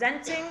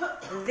presenting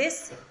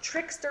this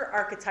trickster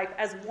archetype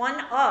as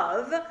one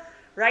of,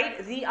 right,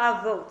 the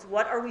Avot?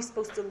 What are we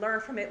supposed to learn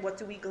from it? What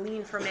do we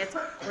glean from it?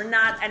 We're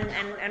not,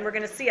 and we're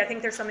going to see, I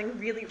think there's something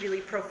really, really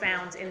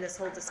profound in this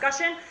whole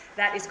discussion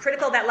that is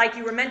critical, that, like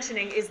you were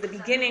mentioning, is the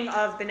beginning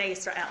of Bnei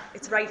Yisrael.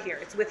 It's right here.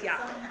 It's with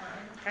Yaakov.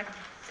 Okay?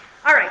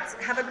 All right.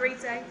 Have a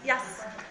great day. Yes?